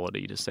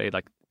accountability to say,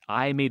 like,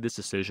 I made this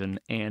decision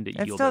and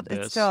it yielded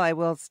this. I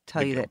will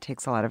tell you that it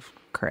takes a lot of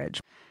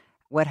courage.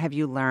 What have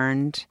you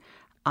learned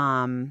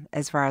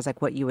as far as like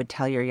what you would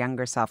tell your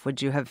younger self?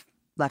 Would you have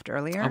left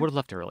earlier? I would have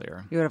left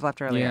earlier. You would have left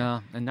earlier?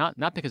 Yeah, and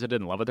not because I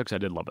didn't love it there, because I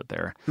did love it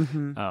there,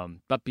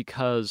 but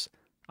because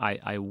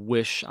I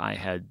wish I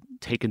had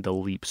taken the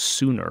leap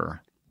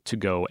sooner to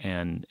go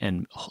and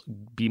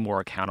be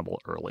more accountable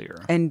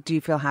earlier. And do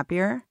you feel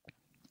happier?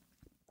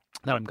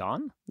 That I'm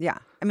gone? Yeah.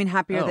 I mean,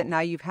 happier that now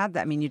you've had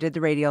that. I mean, you did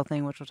the radio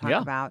thing, which we'll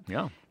talk about.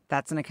 Yeah.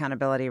 That's an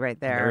accountability right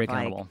there. Very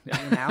accountable.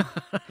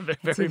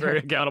 Very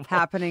accountable.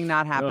 Happening,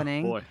 not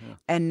happening. Oh, boy. Yeah.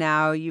 And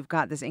now you've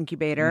got this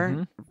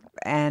incubator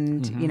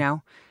and,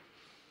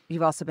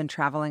 you've also been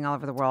traveling all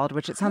over the world,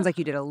 which it sounds like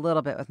you did a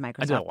little bit with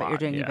Microsoft, but you're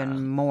doing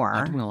even more.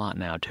 I'm doing a lot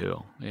now,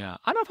 too. Yeah.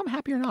 I don't know if I'm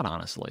happy or not,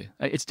 honestly.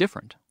 It's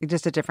different.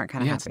 Just a different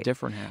kind of happy. It's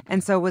different happy.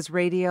 And so was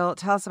Radial,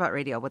 tell us about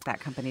Radial, what that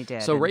company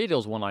did. So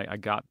Radial's one I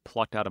got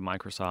plucked out of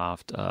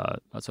Microsoft.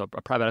 So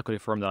a private equity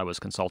firm that I was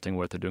consulting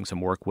with or doing some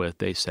work with,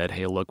 they said,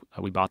 hey, look,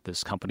 we bought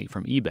this company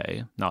from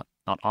eBay, not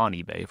on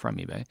eBay, from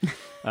eBay.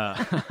 For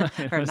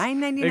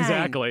 $9.99.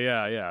 Exactly,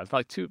 yeah. It's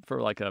about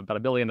about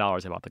 $1 billion I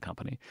bought the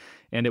company.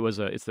 And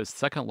it's the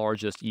second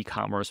largest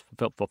e-commerce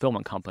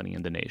fulfillment company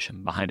in the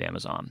nation behind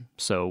Amazon.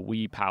 So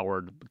we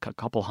powered a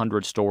couple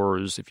hundred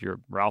stores. If you're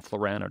Ralph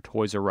Lauren or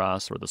Toys R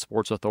Us or the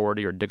Sports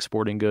Authority or Dick's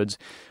Sporting Goods,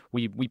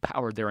 we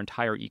powered their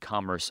entire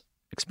e-commerce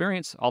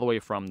experience all the way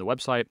from the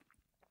website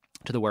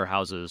to the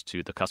warehouses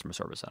to the customer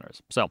service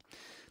centers. So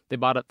they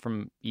bought it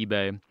from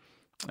eBay.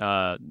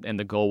 And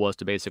the goal was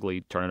to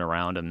basically turn it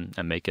around and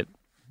make it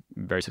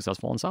very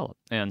successful and sell it.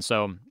 And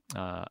so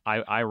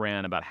I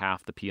ran about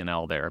half the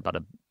P&L there, about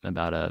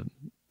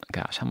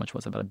how much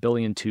was it? About $1.2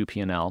 billion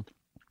P&L.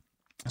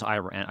 So I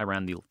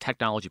ran the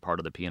technology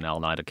part of the P&L,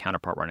 and I had a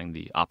counterpart running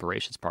the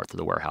operations part to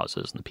the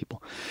warehouses and the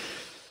people.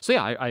 So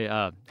yeah,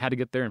 I had to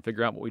get there and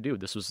figure out what we do.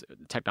 This was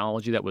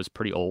technology that was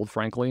pretty old,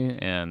 frankly,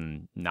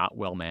 and not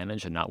well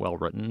managed and not well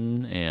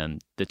written.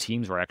 And the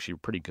teams were actually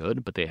pretty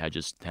good, but they'd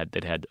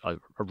had a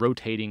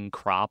rotating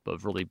crop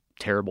of really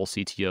terrible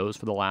CTOs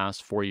for the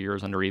last 4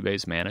 years under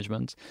eBay's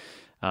management,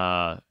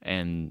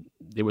 and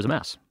it was a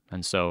mess.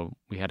 And so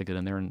we had to get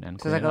in there and clean it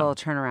up. So it's like a little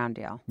turnaround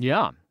deal.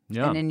 Yeah.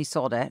 And then you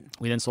sold it.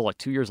 We then sold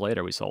 2 years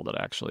later. We sold it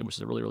actually, which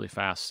is a really, really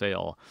fast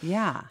sale.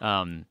 Yeah.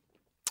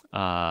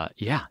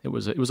 It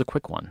was a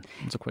quick one.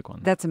 It was a quick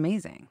one. That's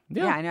amazing.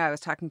 Yeah, I know. I was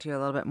talking to you a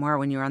little bit more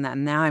when you were on that,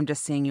 and now I'm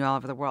just seeing you all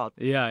over the world.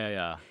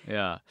 Yeah.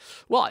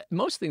 Well,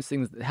 most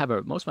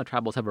of my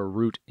travels have a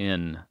root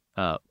in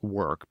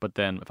work, but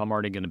then if I'm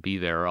already going to be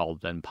there, I'll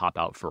then pop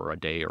out for a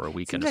day or a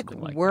weekend or something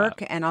like work,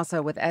 that. And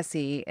also with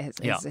Essie,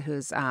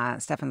 who's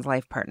Stefan's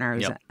life partner,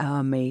 who's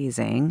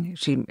amazing.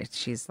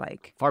 She's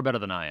like far better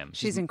than I am.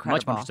 She's incredible.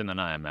 Much more interesting than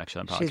I am, actually,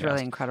 on podcast. She's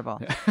really incredible.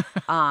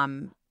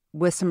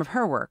 With some of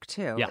her work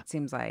too. Yeah. It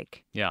seems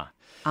like. Yeah.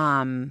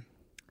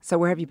 So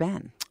where have you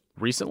been?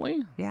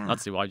 Recently? Yeah.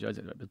 Let's see. Well,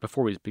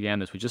 before we began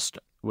this, we just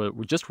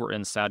were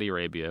in Saudi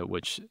Arabia,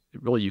 which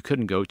really you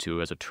couldn't go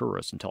to as a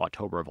tourist until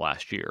October of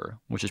last year,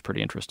 which is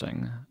pretty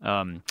interesting.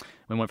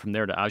 We went from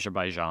there to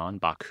Azerbaijan,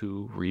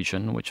 Baku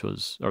region,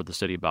 or the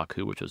city of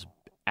Baku, which was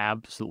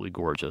absolutely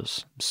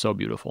gorgeous, so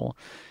beautiful.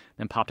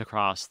 Then popped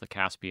across the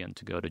Caspian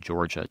to go to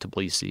Georgia,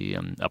 Tbilisi,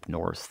 and up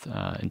north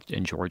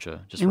in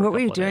Georgia. And what were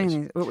you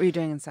doing? What were you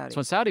doing in Saudi? So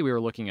in Saudi, we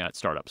were looking at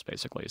startups,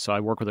 basically. So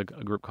I work with a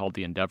group called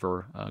the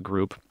Endeavor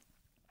Group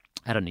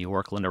out of New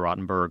York, Linda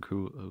Rottenberg,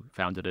 who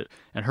founded it.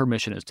 And her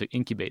mission is to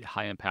incubate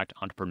high-impact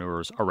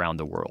entrepreneurs around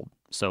the world.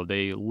 So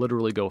they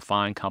literally go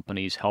find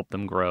companies, help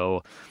them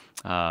grow,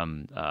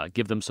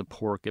 give them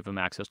support, give them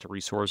access to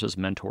resources,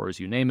 mentors,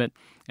 you name it.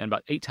 And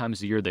about 8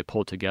 times a year, they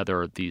pull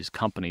together these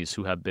companies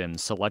who have been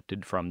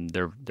selected from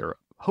their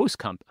host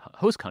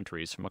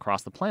countries from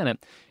across the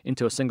planet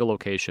into a single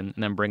location,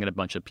 and then bring in a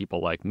bunch of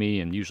people like me,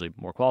 and usually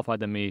more qualified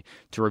than me,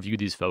 to review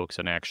these folks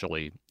and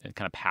actually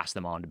kind of pass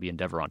them on to be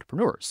Endeavor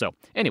entrepreneurs. So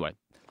anyway,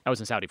 I was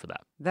in Saudi for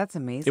that. That's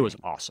amazing. It was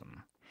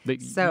awesome.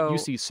 You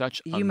see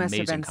such amazing companies. You must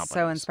have been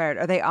so inspired.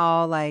 Are they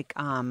all like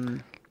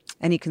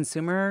any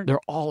consumer? They're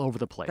all over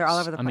the place.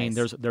 I mean,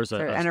 there's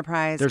a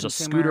enterprise. There's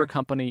consumer. A scooter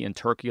company in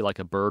Turkey, like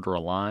a Bird or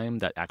a Lime,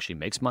 that actually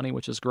makes money,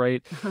 which is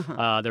great.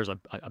 There's a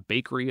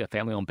bakery, a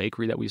family-owned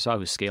bakery that we saw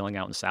who's scaling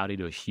out in Saudi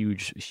to a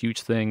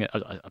huge thing.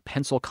 A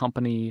pencil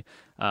company.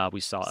 We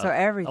saw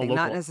everything, local,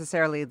 not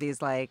necessarily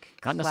these not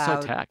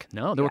necessarily tech.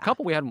 No, there were a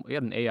couple. We had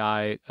an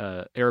AI,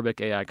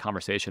 Arabic AI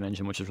conversation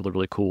engine, which is really,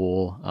 really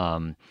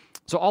cool.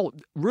 So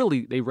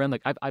they ran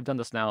I've done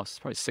this now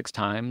probably 6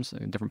 times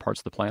in different parts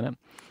of the planet,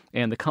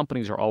 and the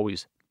companies are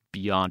always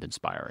beyond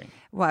inspiring.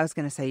 Well, I was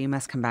going to say, you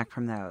must come back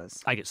from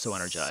those. I get so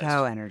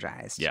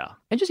energized. Yeah.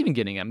 And just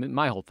even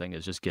my whole thing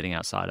is just getting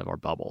outside of our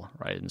bubble,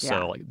 right? And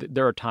so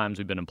there are times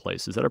we've been in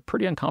places that are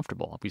pretty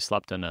uncomfortable. We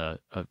slept in a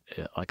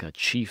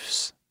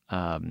chief's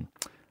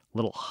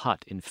little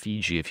hut in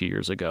Fiji a few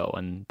years ago,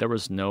 and there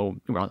was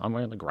I'm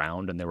on the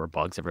ground, and there were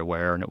bugs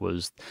everywhere, and it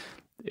was...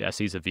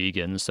 Essie's a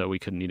vegan, so we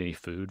couldn't eat any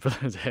food for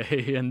the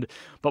day.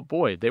 But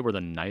boy, they were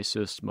the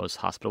nicest, most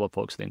hospitable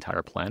folks on the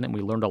entire planet, and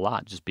we learned a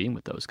lot just being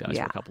with those guys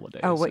for a couple of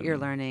days. Oh, what you're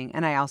learning.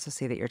 And I also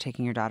see that you're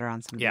taking your daughter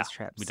on some of these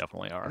trips. We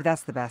definitely are.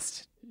 That's the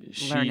best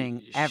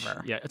learning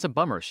ever. It's a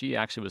bummer. She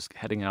actually was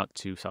heading out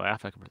to South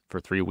Africa for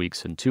 3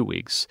 weeks and 2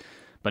 weeks.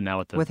 But now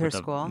with her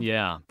school?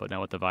 Yeah, but now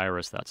with the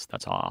virus, that's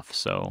off.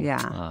 So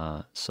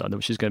so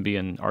she's going to be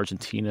in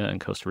Argentina and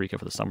Costa Rica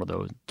for the summer,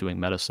 though, doing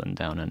medicine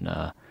down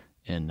in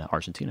in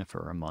Argentina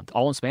for a month,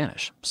 all in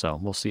Spanish. So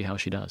we'll see how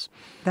she does.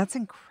 That's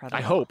incredible.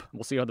 I hope.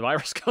 We'll see how the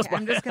virus goes. Okay,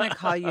 I'm just going to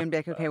call you and be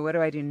like, okay, what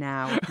do I do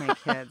now with my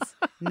kids?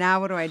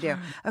 Now what do I do?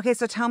 Okay,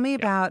 so tell me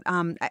about,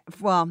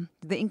 the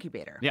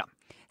incubator. Yeah.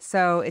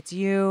 So it's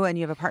you and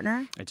you have a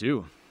partner? I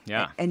do.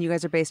 Yeah. And you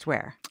guys are based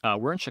where?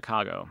 We're in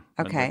Chicago.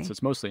 Okay. So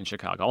it's mostly in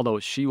Chicago, although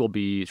she will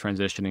be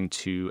transitioning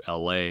to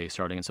LA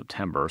starting in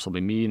September. So it'll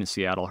be me in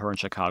Seattle, her in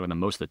Chicago, and then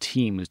most of the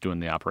team who's doing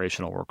the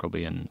operational work will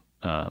be in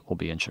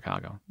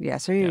Chicago. Yeah,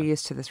 so you're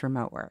used to this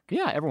remote work.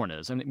 Yeah, everyone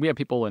is. I mean, we have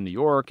people in New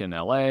York and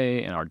LA,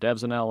 and our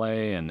devs in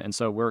LA, and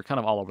so we're kind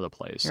of all over the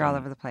place. You're all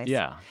over the place.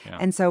 Yeah.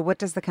 And so what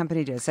does the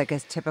company do? It's like a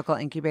typical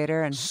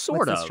incubator, and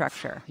what's the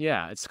structure?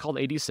 Yeah, it's called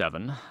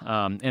 87,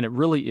 and it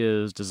really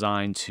is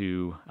designed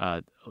to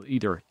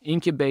either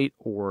incubate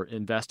or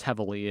invest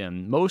heavily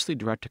in mostly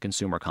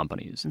direct-to-consumer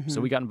companies. Mm-hmm.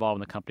 So we got involved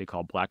in a company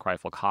called Black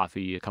Rifle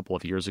Coffee a couple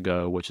of years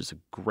ago, which is a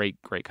great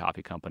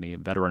coffee company,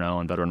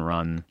 veteran-owned,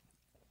 veteran-run.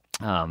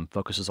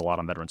 Focuses a lot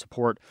on veteran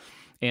support,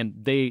 and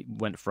they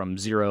went from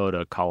zero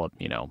to call it,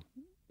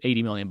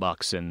 $80 million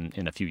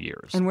in a few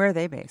years. And where are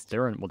they based? They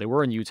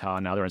were in Utah,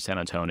 now they're in San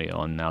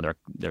Antonio, and now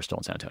they're still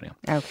in San Antonio.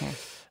 Okay.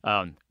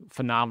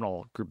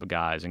 Phenomenal group of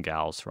guys and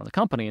gals from the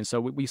company, and so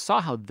we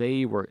saw how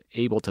they were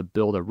able to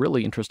build a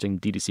really interesting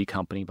D2C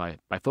company by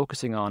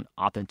focusing on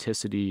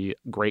authenticity,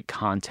 great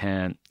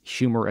content,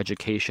 humor,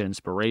 education,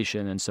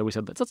 inspiration. And so we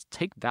said, let's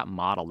take that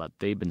model that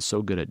they've been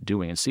so good at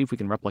doing and see if we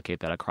can replicate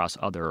that across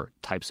other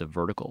types of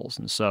verticals.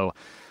 And so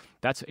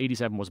that's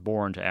 87 was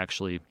born to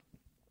actually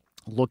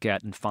look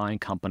at and find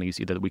companies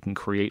either that we can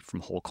create from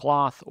whole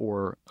cloth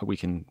or we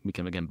can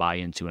again buy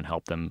into and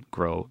help them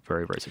grow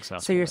very, very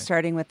successfully. So you're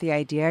starting with the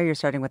idea or you're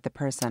starting with the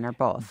person or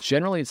both?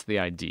 Generally, it's the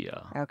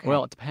idea. Okay.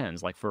 Well, it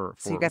depends. So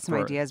you got some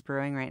ideas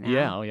brewing right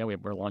now? Yeah.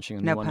 We're launching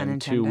a new one in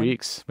 2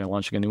 weeks. We're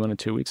launching a new one in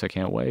 2 weeks. I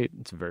can't wait.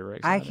 It's very, very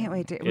exciting. I can't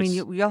wait.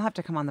 You'll have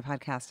to come on the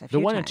podcast a few times. The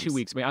one in 2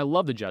 weeks. I mean, I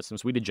love the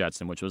Jetsons. We did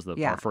Jetson, which was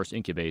our first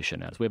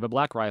incubation. We have a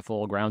Black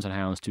Rifle, Grounds and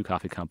Hounds, 2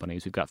 coffee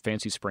companies. We've got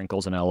Fancy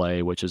Sprinkles in LA,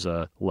 which is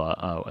a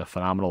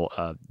phenomenal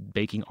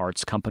baking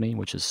arts company,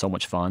 which is so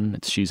much fun.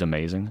 She's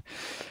amazing.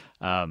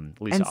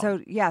 Lisa.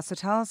 And so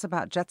tell us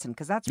about Jetson,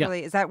 because that's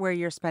really, is that where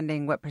you're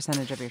spending what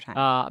percentage of your time?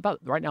 About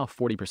right now,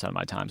 40% of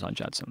my time's on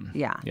Jetson.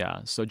 Yeah.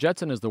 Yeah. So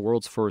Jetson is the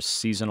world's first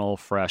seasonal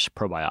fresh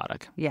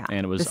probiotic. Yeah.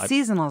 And it was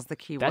seasonal is the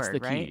key word, right? That's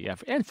the key. Yeah.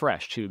 And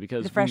fresh too,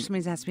 because the fresh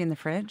means it has to be in the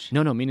fridge?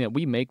 No, meaning that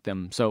we make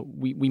them. So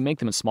we make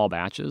them in small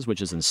batches,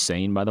 which is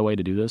insane, by the way,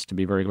 to do this, to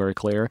be very, very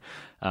clear,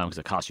 because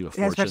it costs you a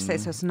fortune. I was about to say,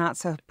 so it's not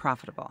so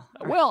profitable.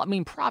 Well, I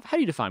mean, how do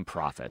you define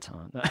profit?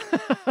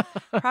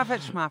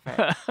 Profit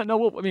schmoffit. No,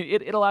 well, I mean,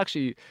 it'll actually.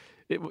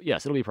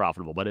 Yes, it'll be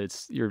profitable,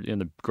 but you're in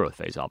the growth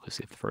phase,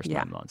 obviously, for the first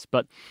 9 months.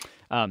 But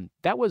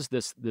that was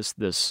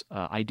this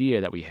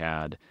idea that we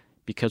had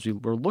because we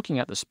were looking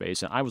at the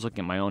space, and I was looking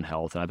at my own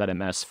health, and I've had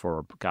MS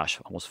for,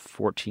 almost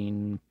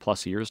 14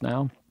 plus years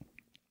now.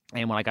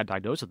 And when I got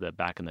diagnosed with it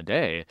back in the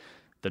day,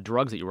 the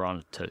drugs that you were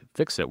on to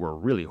fix it were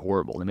really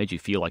horrible. They made you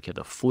feel like you had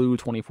the flu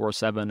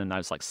 24/7, and that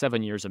was like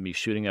 7 years of me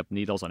shooting up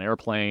needles on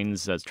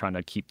airplanes as trying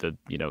to keep the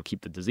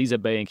disease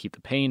at bay and keep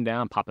the pain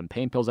down, popping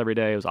pain pills every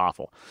day. It was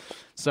awful.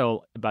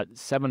 So about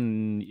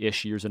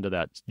 7-ish years into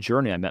that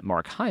journey, I met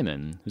Mark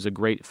Hyman, who's a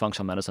great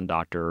functional medicine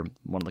doctor,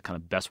 one of the kind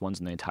of best ones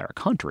in the entire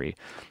country.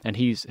 And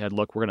he said,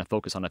 look, we're going to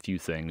focus on a few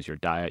things, your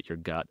diet, your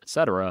gut, et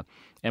cetera.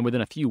 And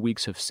within a few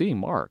weeks of seeing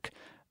Mark,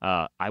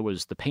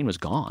 the pain was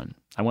gone.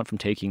 I went from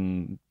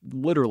taking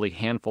literally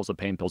handfuls of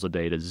pain pills a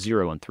day to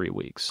 0 in 3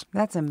 weeks.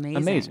 That's amazing.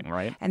 Amazing,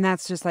 right? And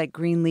that's just like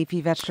green leafy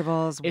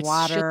vegetables, it's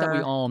water. It's shit that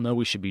we all know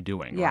we should be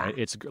doing, right?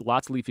 It's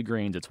lots of leafy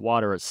greens, it's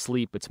water, it's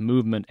sleep, it's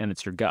movement, and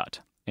it's your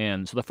gut.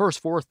 And so the first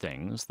 4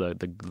 things, the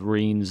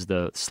greens,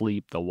 the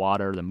sleep, the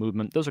water, the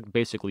movement, those are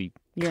basically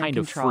kind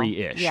of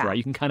free-ish, right?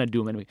 You can kind of do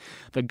them anyway.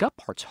 The gut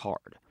part's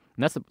hard.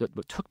 And that's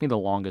what took me the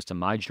longest in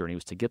my journey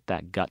was to get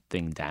that gut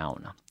thing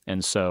down.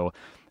 And so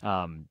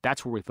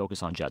that's where we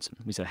focus on Jetson.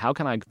 We said, how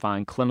can I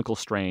find clinical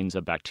strains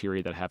of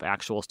bacteria that have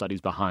actual studies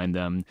behind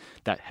them,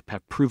 that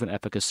have proven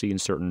efficacy in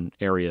certain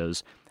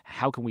areas?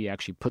 How can we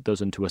actually put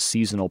those into a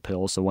seasonal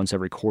pill so once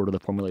every quarter the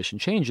formulation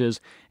changes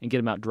and get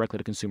them out directly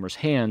to consumers'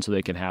 hands so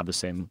they can have the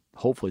same,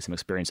 hopefully some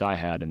experience I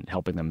had in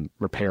helping them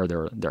repair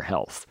their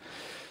health.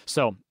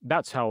 So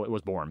that's how it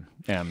was born.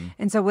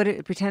 And so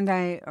pretend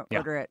I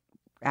order it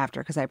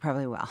after, because I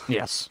probably will.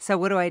 Yes. So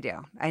what do I do?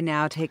 I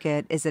now take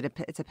it. It's a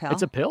pill?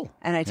 It's a pill.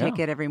 And I take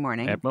it every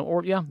morning.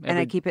 And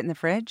I keep it in the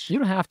fridge? You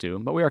don't have to,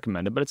 but we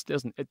recommend it. But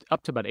it's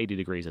up to about 80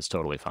 degrees. It's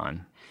totally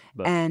fine.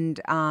 But,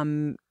 and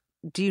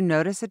do you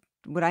notice it?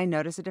 Would I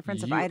notice a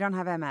difference if I don't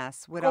have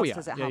MS? What else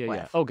does it help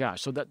with? Oh,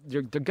 gosh. So the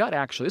gut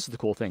actually, this is the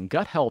cool thing.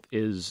 Gut health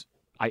is,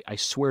 I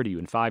swear to you,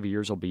 in 5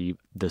 years will be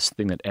this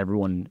thing that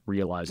everyone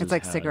realizes. It's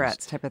like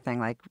cigarettes type of thing,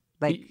 like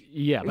Like,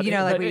 yeah, but,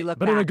 where you look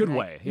but back in a good and,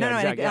 way. No,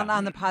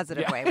 on the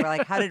positive way. We're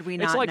like, how did we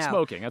not It's like know?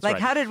 smoking. That's like,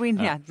 right. how did we?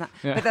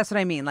 But that's what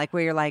I mean. Like,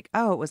 where you're like,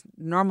 oh, it was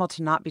normal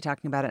to not be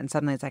talking about it, and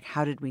suddenly it's like,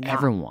 how did we not?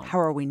 Everyone. How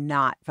are we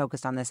not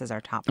focused on this as our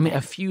top? I mean,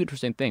 a few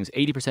interesting things.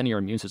 80% of your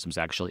immune system is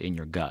actually in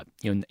your gut.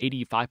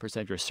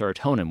 85% of your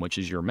serotonin, which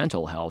is your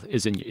mental health,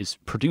 is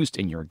produced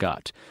in your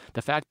gut.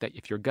 The fact that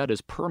if your gut is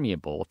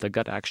permeable, if the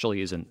gut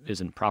actually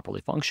isn't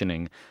properly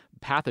functioning,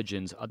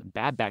 pathogens,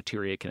 bad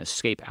bacteria can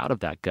escape out of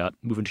that gut,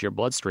 move into your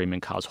bloodstream,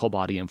 and cause whole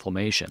body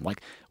inflammation.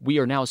 Like, we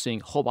are now seeing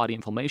whole body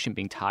inflammation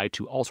being tied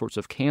to all sorts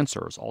of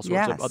cancers, all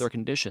sorts of other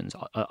conditions,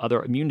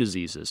 other immune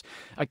diseases.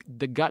 Like,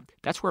 the gut,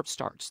 that's where it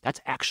starts. That's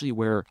actually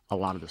where a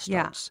lot of this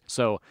starts.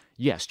 So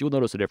yes, you'll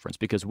notice a difference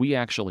because we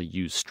actually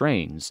use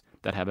strains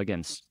that have,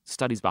 again,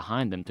 studies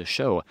behind them to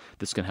show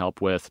this can help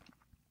with,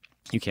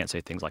 you can't say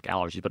things like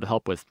allergies, but it'll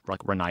help with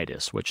like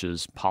rhinitis, which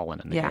is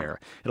pollen in the air.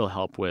 It'll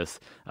help with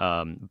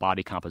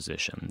body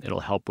composition.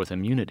 It'll help with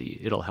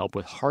immunity. It'll help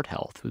with heart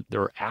health.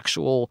 There are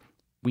actual,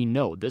 we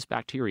know this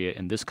bacteria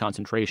in this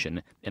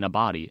concentration in a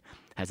body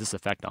has this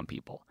effect on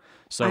people.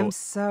 So I'm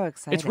so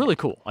excited. It's really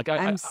cool. Like I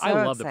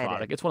love the excited.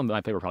 product. It's one of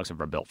my favorite products I've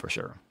ever built for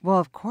sure. Well,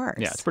 of course.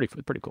 Yeah, it's pretty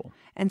cool.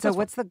 And so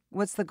what's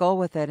the goal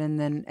with it?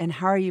 And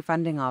how are you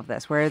funding all of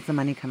this? Where is the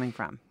money coming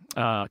from?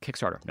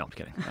 Kickstarter. No, I'm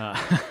kidding.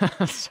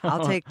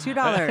 I'll take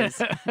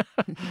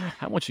 $2.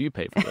 How much do you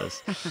pay for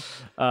this?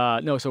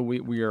 No, so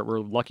we're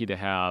lucky to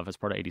have, as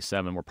part of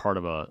 87, we're part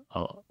of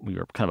we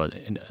were kind of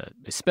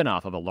a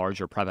spinoff of a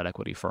larger private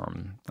equity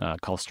firm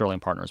called Sterling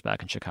Partners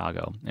back in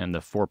Chicago, and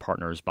the 4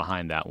 partners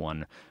behind that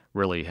one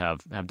really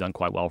have done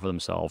quite well for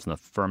themselves, and the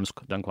firm's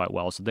done quite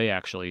well. So they're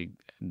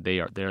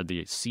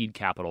the seed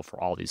capital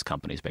for all these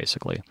companies,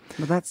 basically.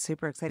 Well, that's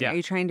super exciting. Yeah. Are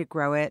you trying to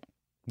grow it?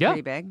 Yeah.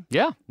 Pretty big?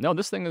 Yeah. No,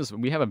 this thing is,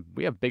 we have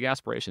big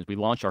aspirations. We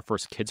launched our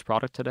first kids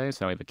product today.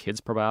 So we have a kids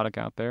probiotic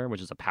out there,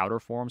 which is a powder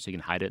form, so you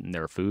can hide it in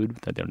their food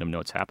that they don't even know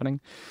what's happening.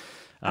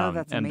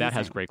 That's amazing. And that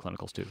has great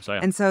clinicals too. So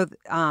yeah. And so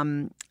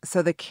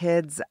the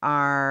kids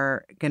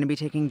are going to be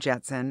taking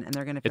Jetson, and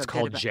they're going to feel It's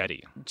called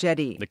Jetty.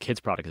 Jetty. The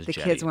kids product is the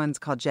Jetty. The kids one's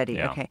called Jetty.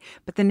 Yeah. Okay.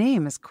 But the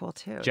name is cool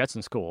too.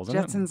 Jetson's cool, isn't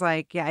it? Jetson's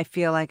like, I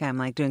feel like I'm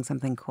like doing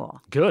something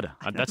cool. Good.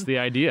 That's the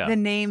idea. The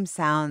name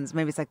sounds,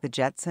 maybe it's like the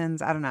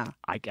Jetsons. I don't know.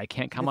 I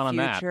can't comment on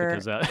that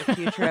because the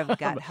future of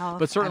gut health.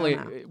 But certainly,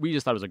 we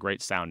just thought it was a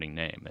great sounding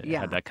name. It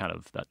had that kind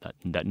of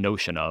that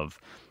notion of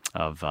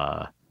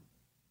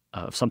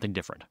something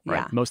different,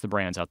 right? Yeah. Most of the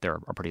brands out there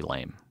are pretty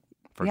lame.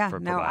 For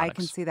probiotics. I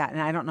can see that. And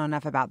I don't know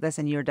enough about this,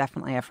 and you're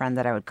definitely a friend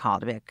that I would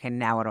call to be like, okay,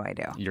 now what do I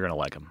do? You're going to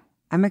like them.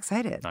 I'm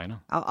excited. I know.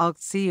 I'll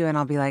see you, and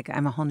I'll be like,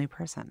 I'm a whole new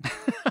person.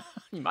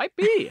 You might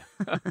be.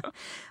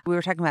 We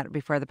were talking about it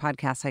before the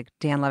podcast, like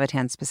Dan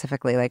Levitan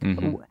specifically. Like,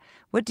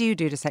 what do you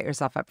do to set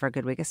yourself up for a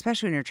good week,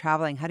 especially when you're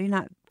traveling? How do you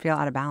not feel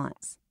out of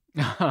balance?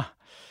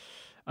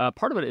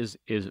 Part of it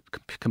is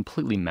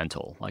completely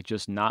mental, like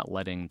just not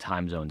letting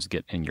time zones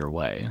get in your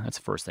way. That's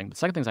the first thing. The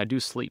second thing is I do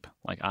sleep.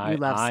 Like you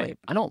love sleep.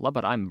 I don't love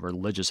it. I'm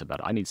religious about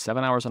it. I need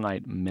 7 hours a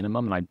night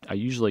minimum, and I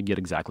usually get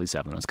exactly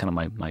 7. That's kind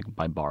of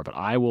my bar. But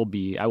I will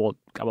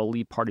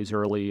leave parties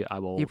early.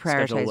 You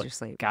prioritize your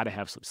sleep. Got to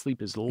have sleep.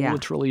 Sleep is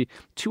literally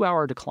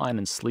 2-hour decline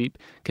in sleep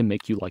can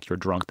make you like you're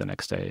drunk the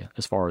next day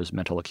as far as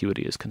mental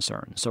acuity is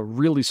concerned. So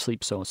really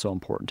sleep so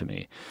important to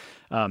me.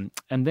 And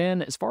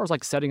then as far as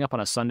like setting up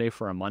on a Sunday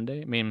for a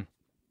Monday, I mean,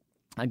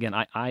 again,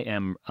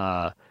 I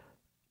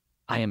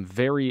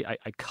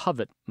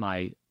covet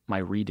my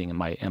reading and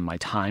my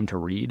time to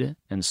read.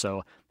 And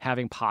so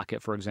having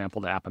Pocket, for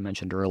example, the app I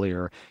mentioned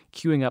earlier,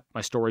 queuing up my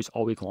stories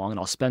all week long, and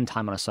I'll spend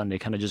time on a Sunday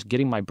kind of just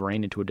getting my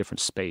brain into a different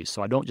space.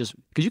 So I don't just,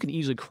 because you can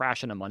easily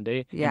crash on a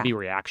Monday and be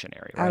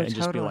reactionary, right? Oh, and totally.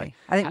 Just be like,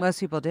 I think most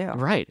people do.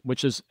 Right.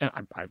 Which is,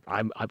 and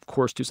I of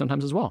course do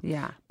sometimes as well.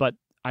 Yeah. But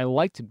I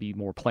like to be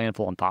more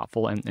planful and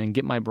thoughtful and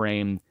get my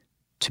brain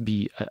to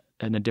be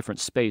in a different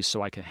space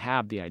so I can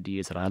have the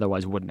ideas that I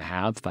otherwise wouldn't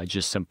have if I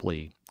just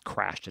simply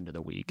crashed into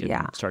the week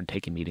and started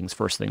taking meetings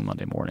first thing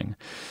Monday morning.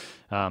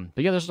 But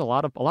yeah, there's a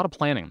lot of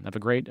planning. I have a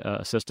great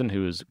assistant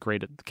who is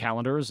great at the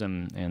calendars,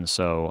 and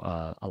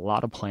so a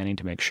lot of planning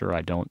to make sure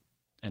I don't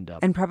end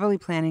up. And probably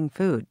planning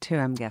food too,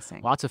 I'm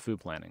guessing. Lots of food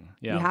planning.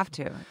 Yeah, you have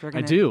to. If you're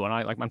gonna... I do, and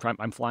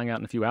I'm flying out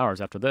in a few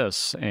hours after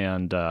this,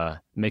 and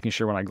making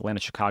sure when I land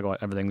in Chicago,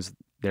 everything's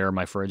there in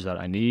my fridge that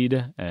I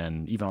need,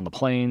 and even on the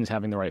planes,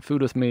 having the right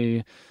food with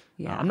me.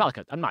 Yeah, I'm not.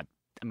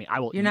 I mean, I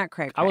will. You're not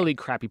cray-cray. I will eat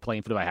crappy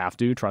plane food if I have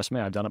to. Trust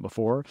me, I've done it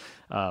before.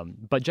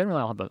 But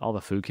generally, I'll have all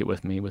the food kit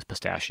with me with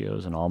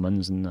pistachios and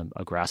almonds and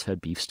a grass-fed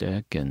beef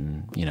stick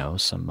and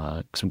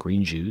some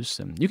green juice.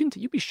 And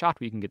you'd be shocked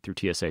what you can get through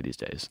TSA these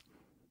days.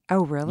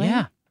 Oh, really?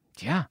 Yeah.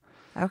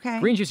 Okay.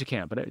 Green juice you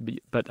can't,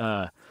 but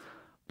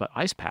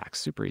ice packs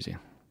super easy.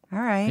 All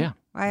right. Yeah.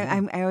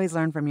 I always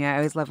learn from you. I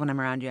always love when I'm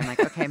around you. I'm like,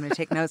 okay, I'm going to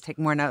take notes, take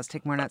more notes.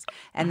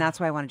 And that's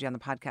why I wanted you on the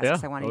podcast,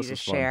 because I wanted you to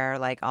share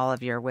like all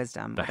of your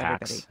wisdom with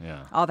hacks,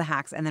 everybody. All the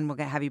hacks. And then we'll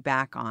have you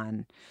back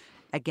on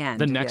again.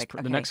 The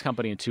next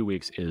company in 2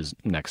 weeks is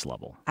next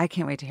level. I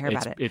can't wait to hear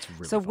about it. It's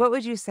really so fun. What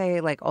would you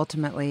say like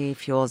ultimately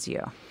fuels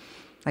you?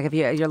 Like if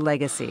your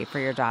legacy for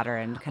your daughter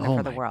and kind of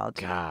for the world.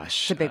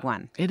 Gosh. It's a big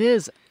one. It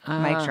is.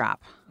 Mic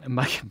drop.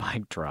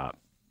 Mic drop.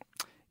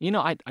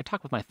 I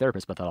talk with my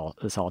therapist about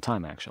this all the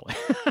time, actually.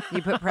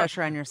 You put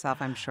pressure on yourself,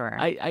 I'm sure.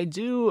 I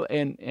do,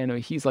 and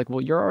he's like,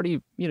 well, you're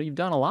already, you've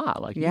done a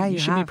lot. Like, you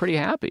should be pretty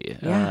happy.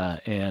 Yeah.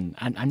 And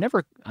I'm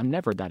never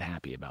that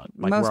happy about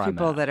most where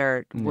people I'm at. that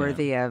are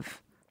worthy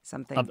of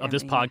something of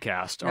this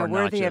podcast are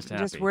not just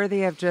happy. Just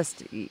worthy of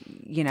just,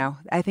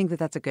 I think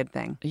that's a good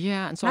thing.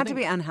 Yeah, and so not to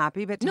be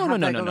unhappy, but to have a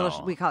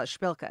little, we call it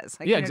shpilkas.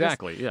 Like,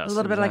 exactly. Yes, a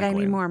little bit like I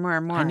need more.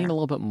 I need a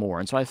little bit more,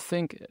 and so I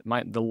think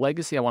the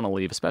legacy I want to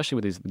leave, especially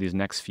with these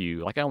next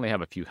few, like I only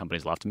have a few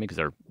companies left to me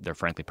because they're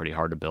frankly pretty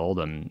hard to build,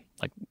 and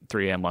like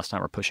 3 a.m. last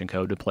night we're pushing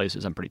code to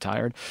places. I'm pretty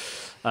tired,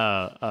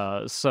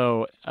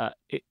 so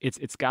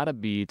it's got to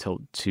be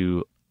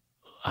to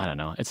I don't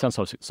know. It sounds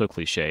so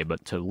cliche,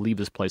 but to leave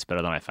this place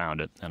better than I found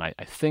it. And I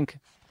think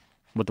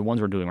with the ones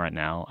we're doing right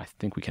now, I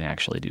think we can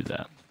actually do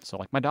that. So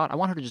like my daughter, I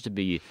want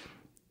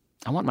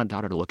my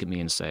daughter to look at me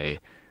and say,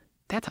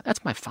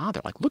 that's my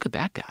father. Like, look at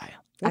that guy.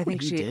 I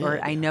think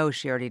I know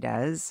she already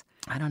does.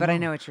 I don't know. But I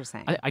know what you're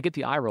saying. I get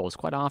the eye rolls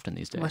quite often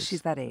these days. Well,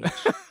 she's that age.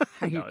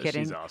 Are you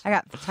kidding? She's awesome. I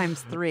got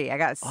 ×3. I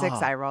got 6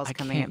 eye rolls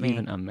coming at me.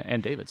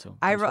 And David, so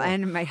eye roll,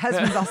 and my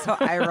husband's also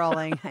eye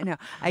rolling. I know.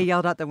 I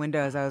yelled out the window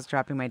as I was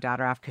dropping my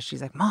daughter off because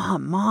she's like,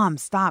 "Mom,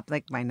 stop!"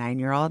 Like my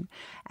 9-year-old,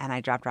 and I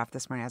dropped her off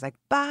this morning. I was like,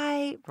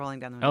 "Bye!" Rolling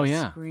down the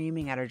window,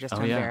 screaming at her just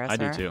to embarrass her. I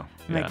do too.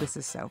 I'm like, this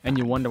is so fun. And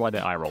you wonder why they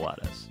eye roll at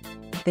us.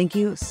 Thank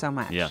you so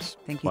much. Yes.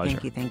 Thank you.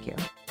 Pleasure. Thank you.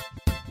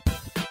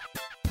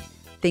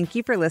 Thank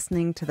you for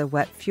listening to the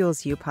What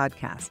Fuels You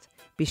podcast.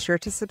 Be sure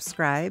to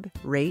subscribe,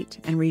 rate,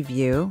 and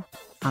review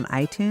on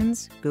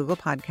iTunes, Google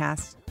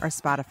Podcasts, or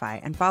Spotify,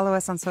 and follow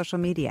us on social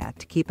media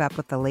to keep up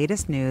with the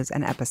latest news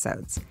and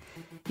episodes.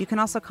 You can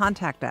also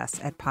contact us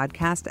at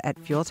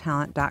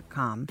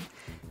podcast@fueltalent.com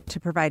to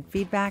provide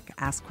feedback,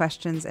 ask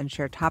questions, and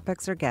share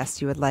topics or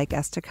guests you would like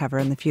us to cover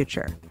in the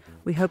future.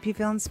 We hope you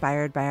feel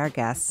inspired by our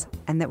guests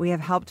and that we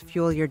have helped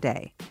fuel your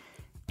day.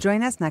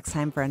 Join us next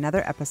time for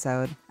another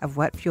episode of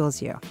What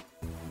Fuels You.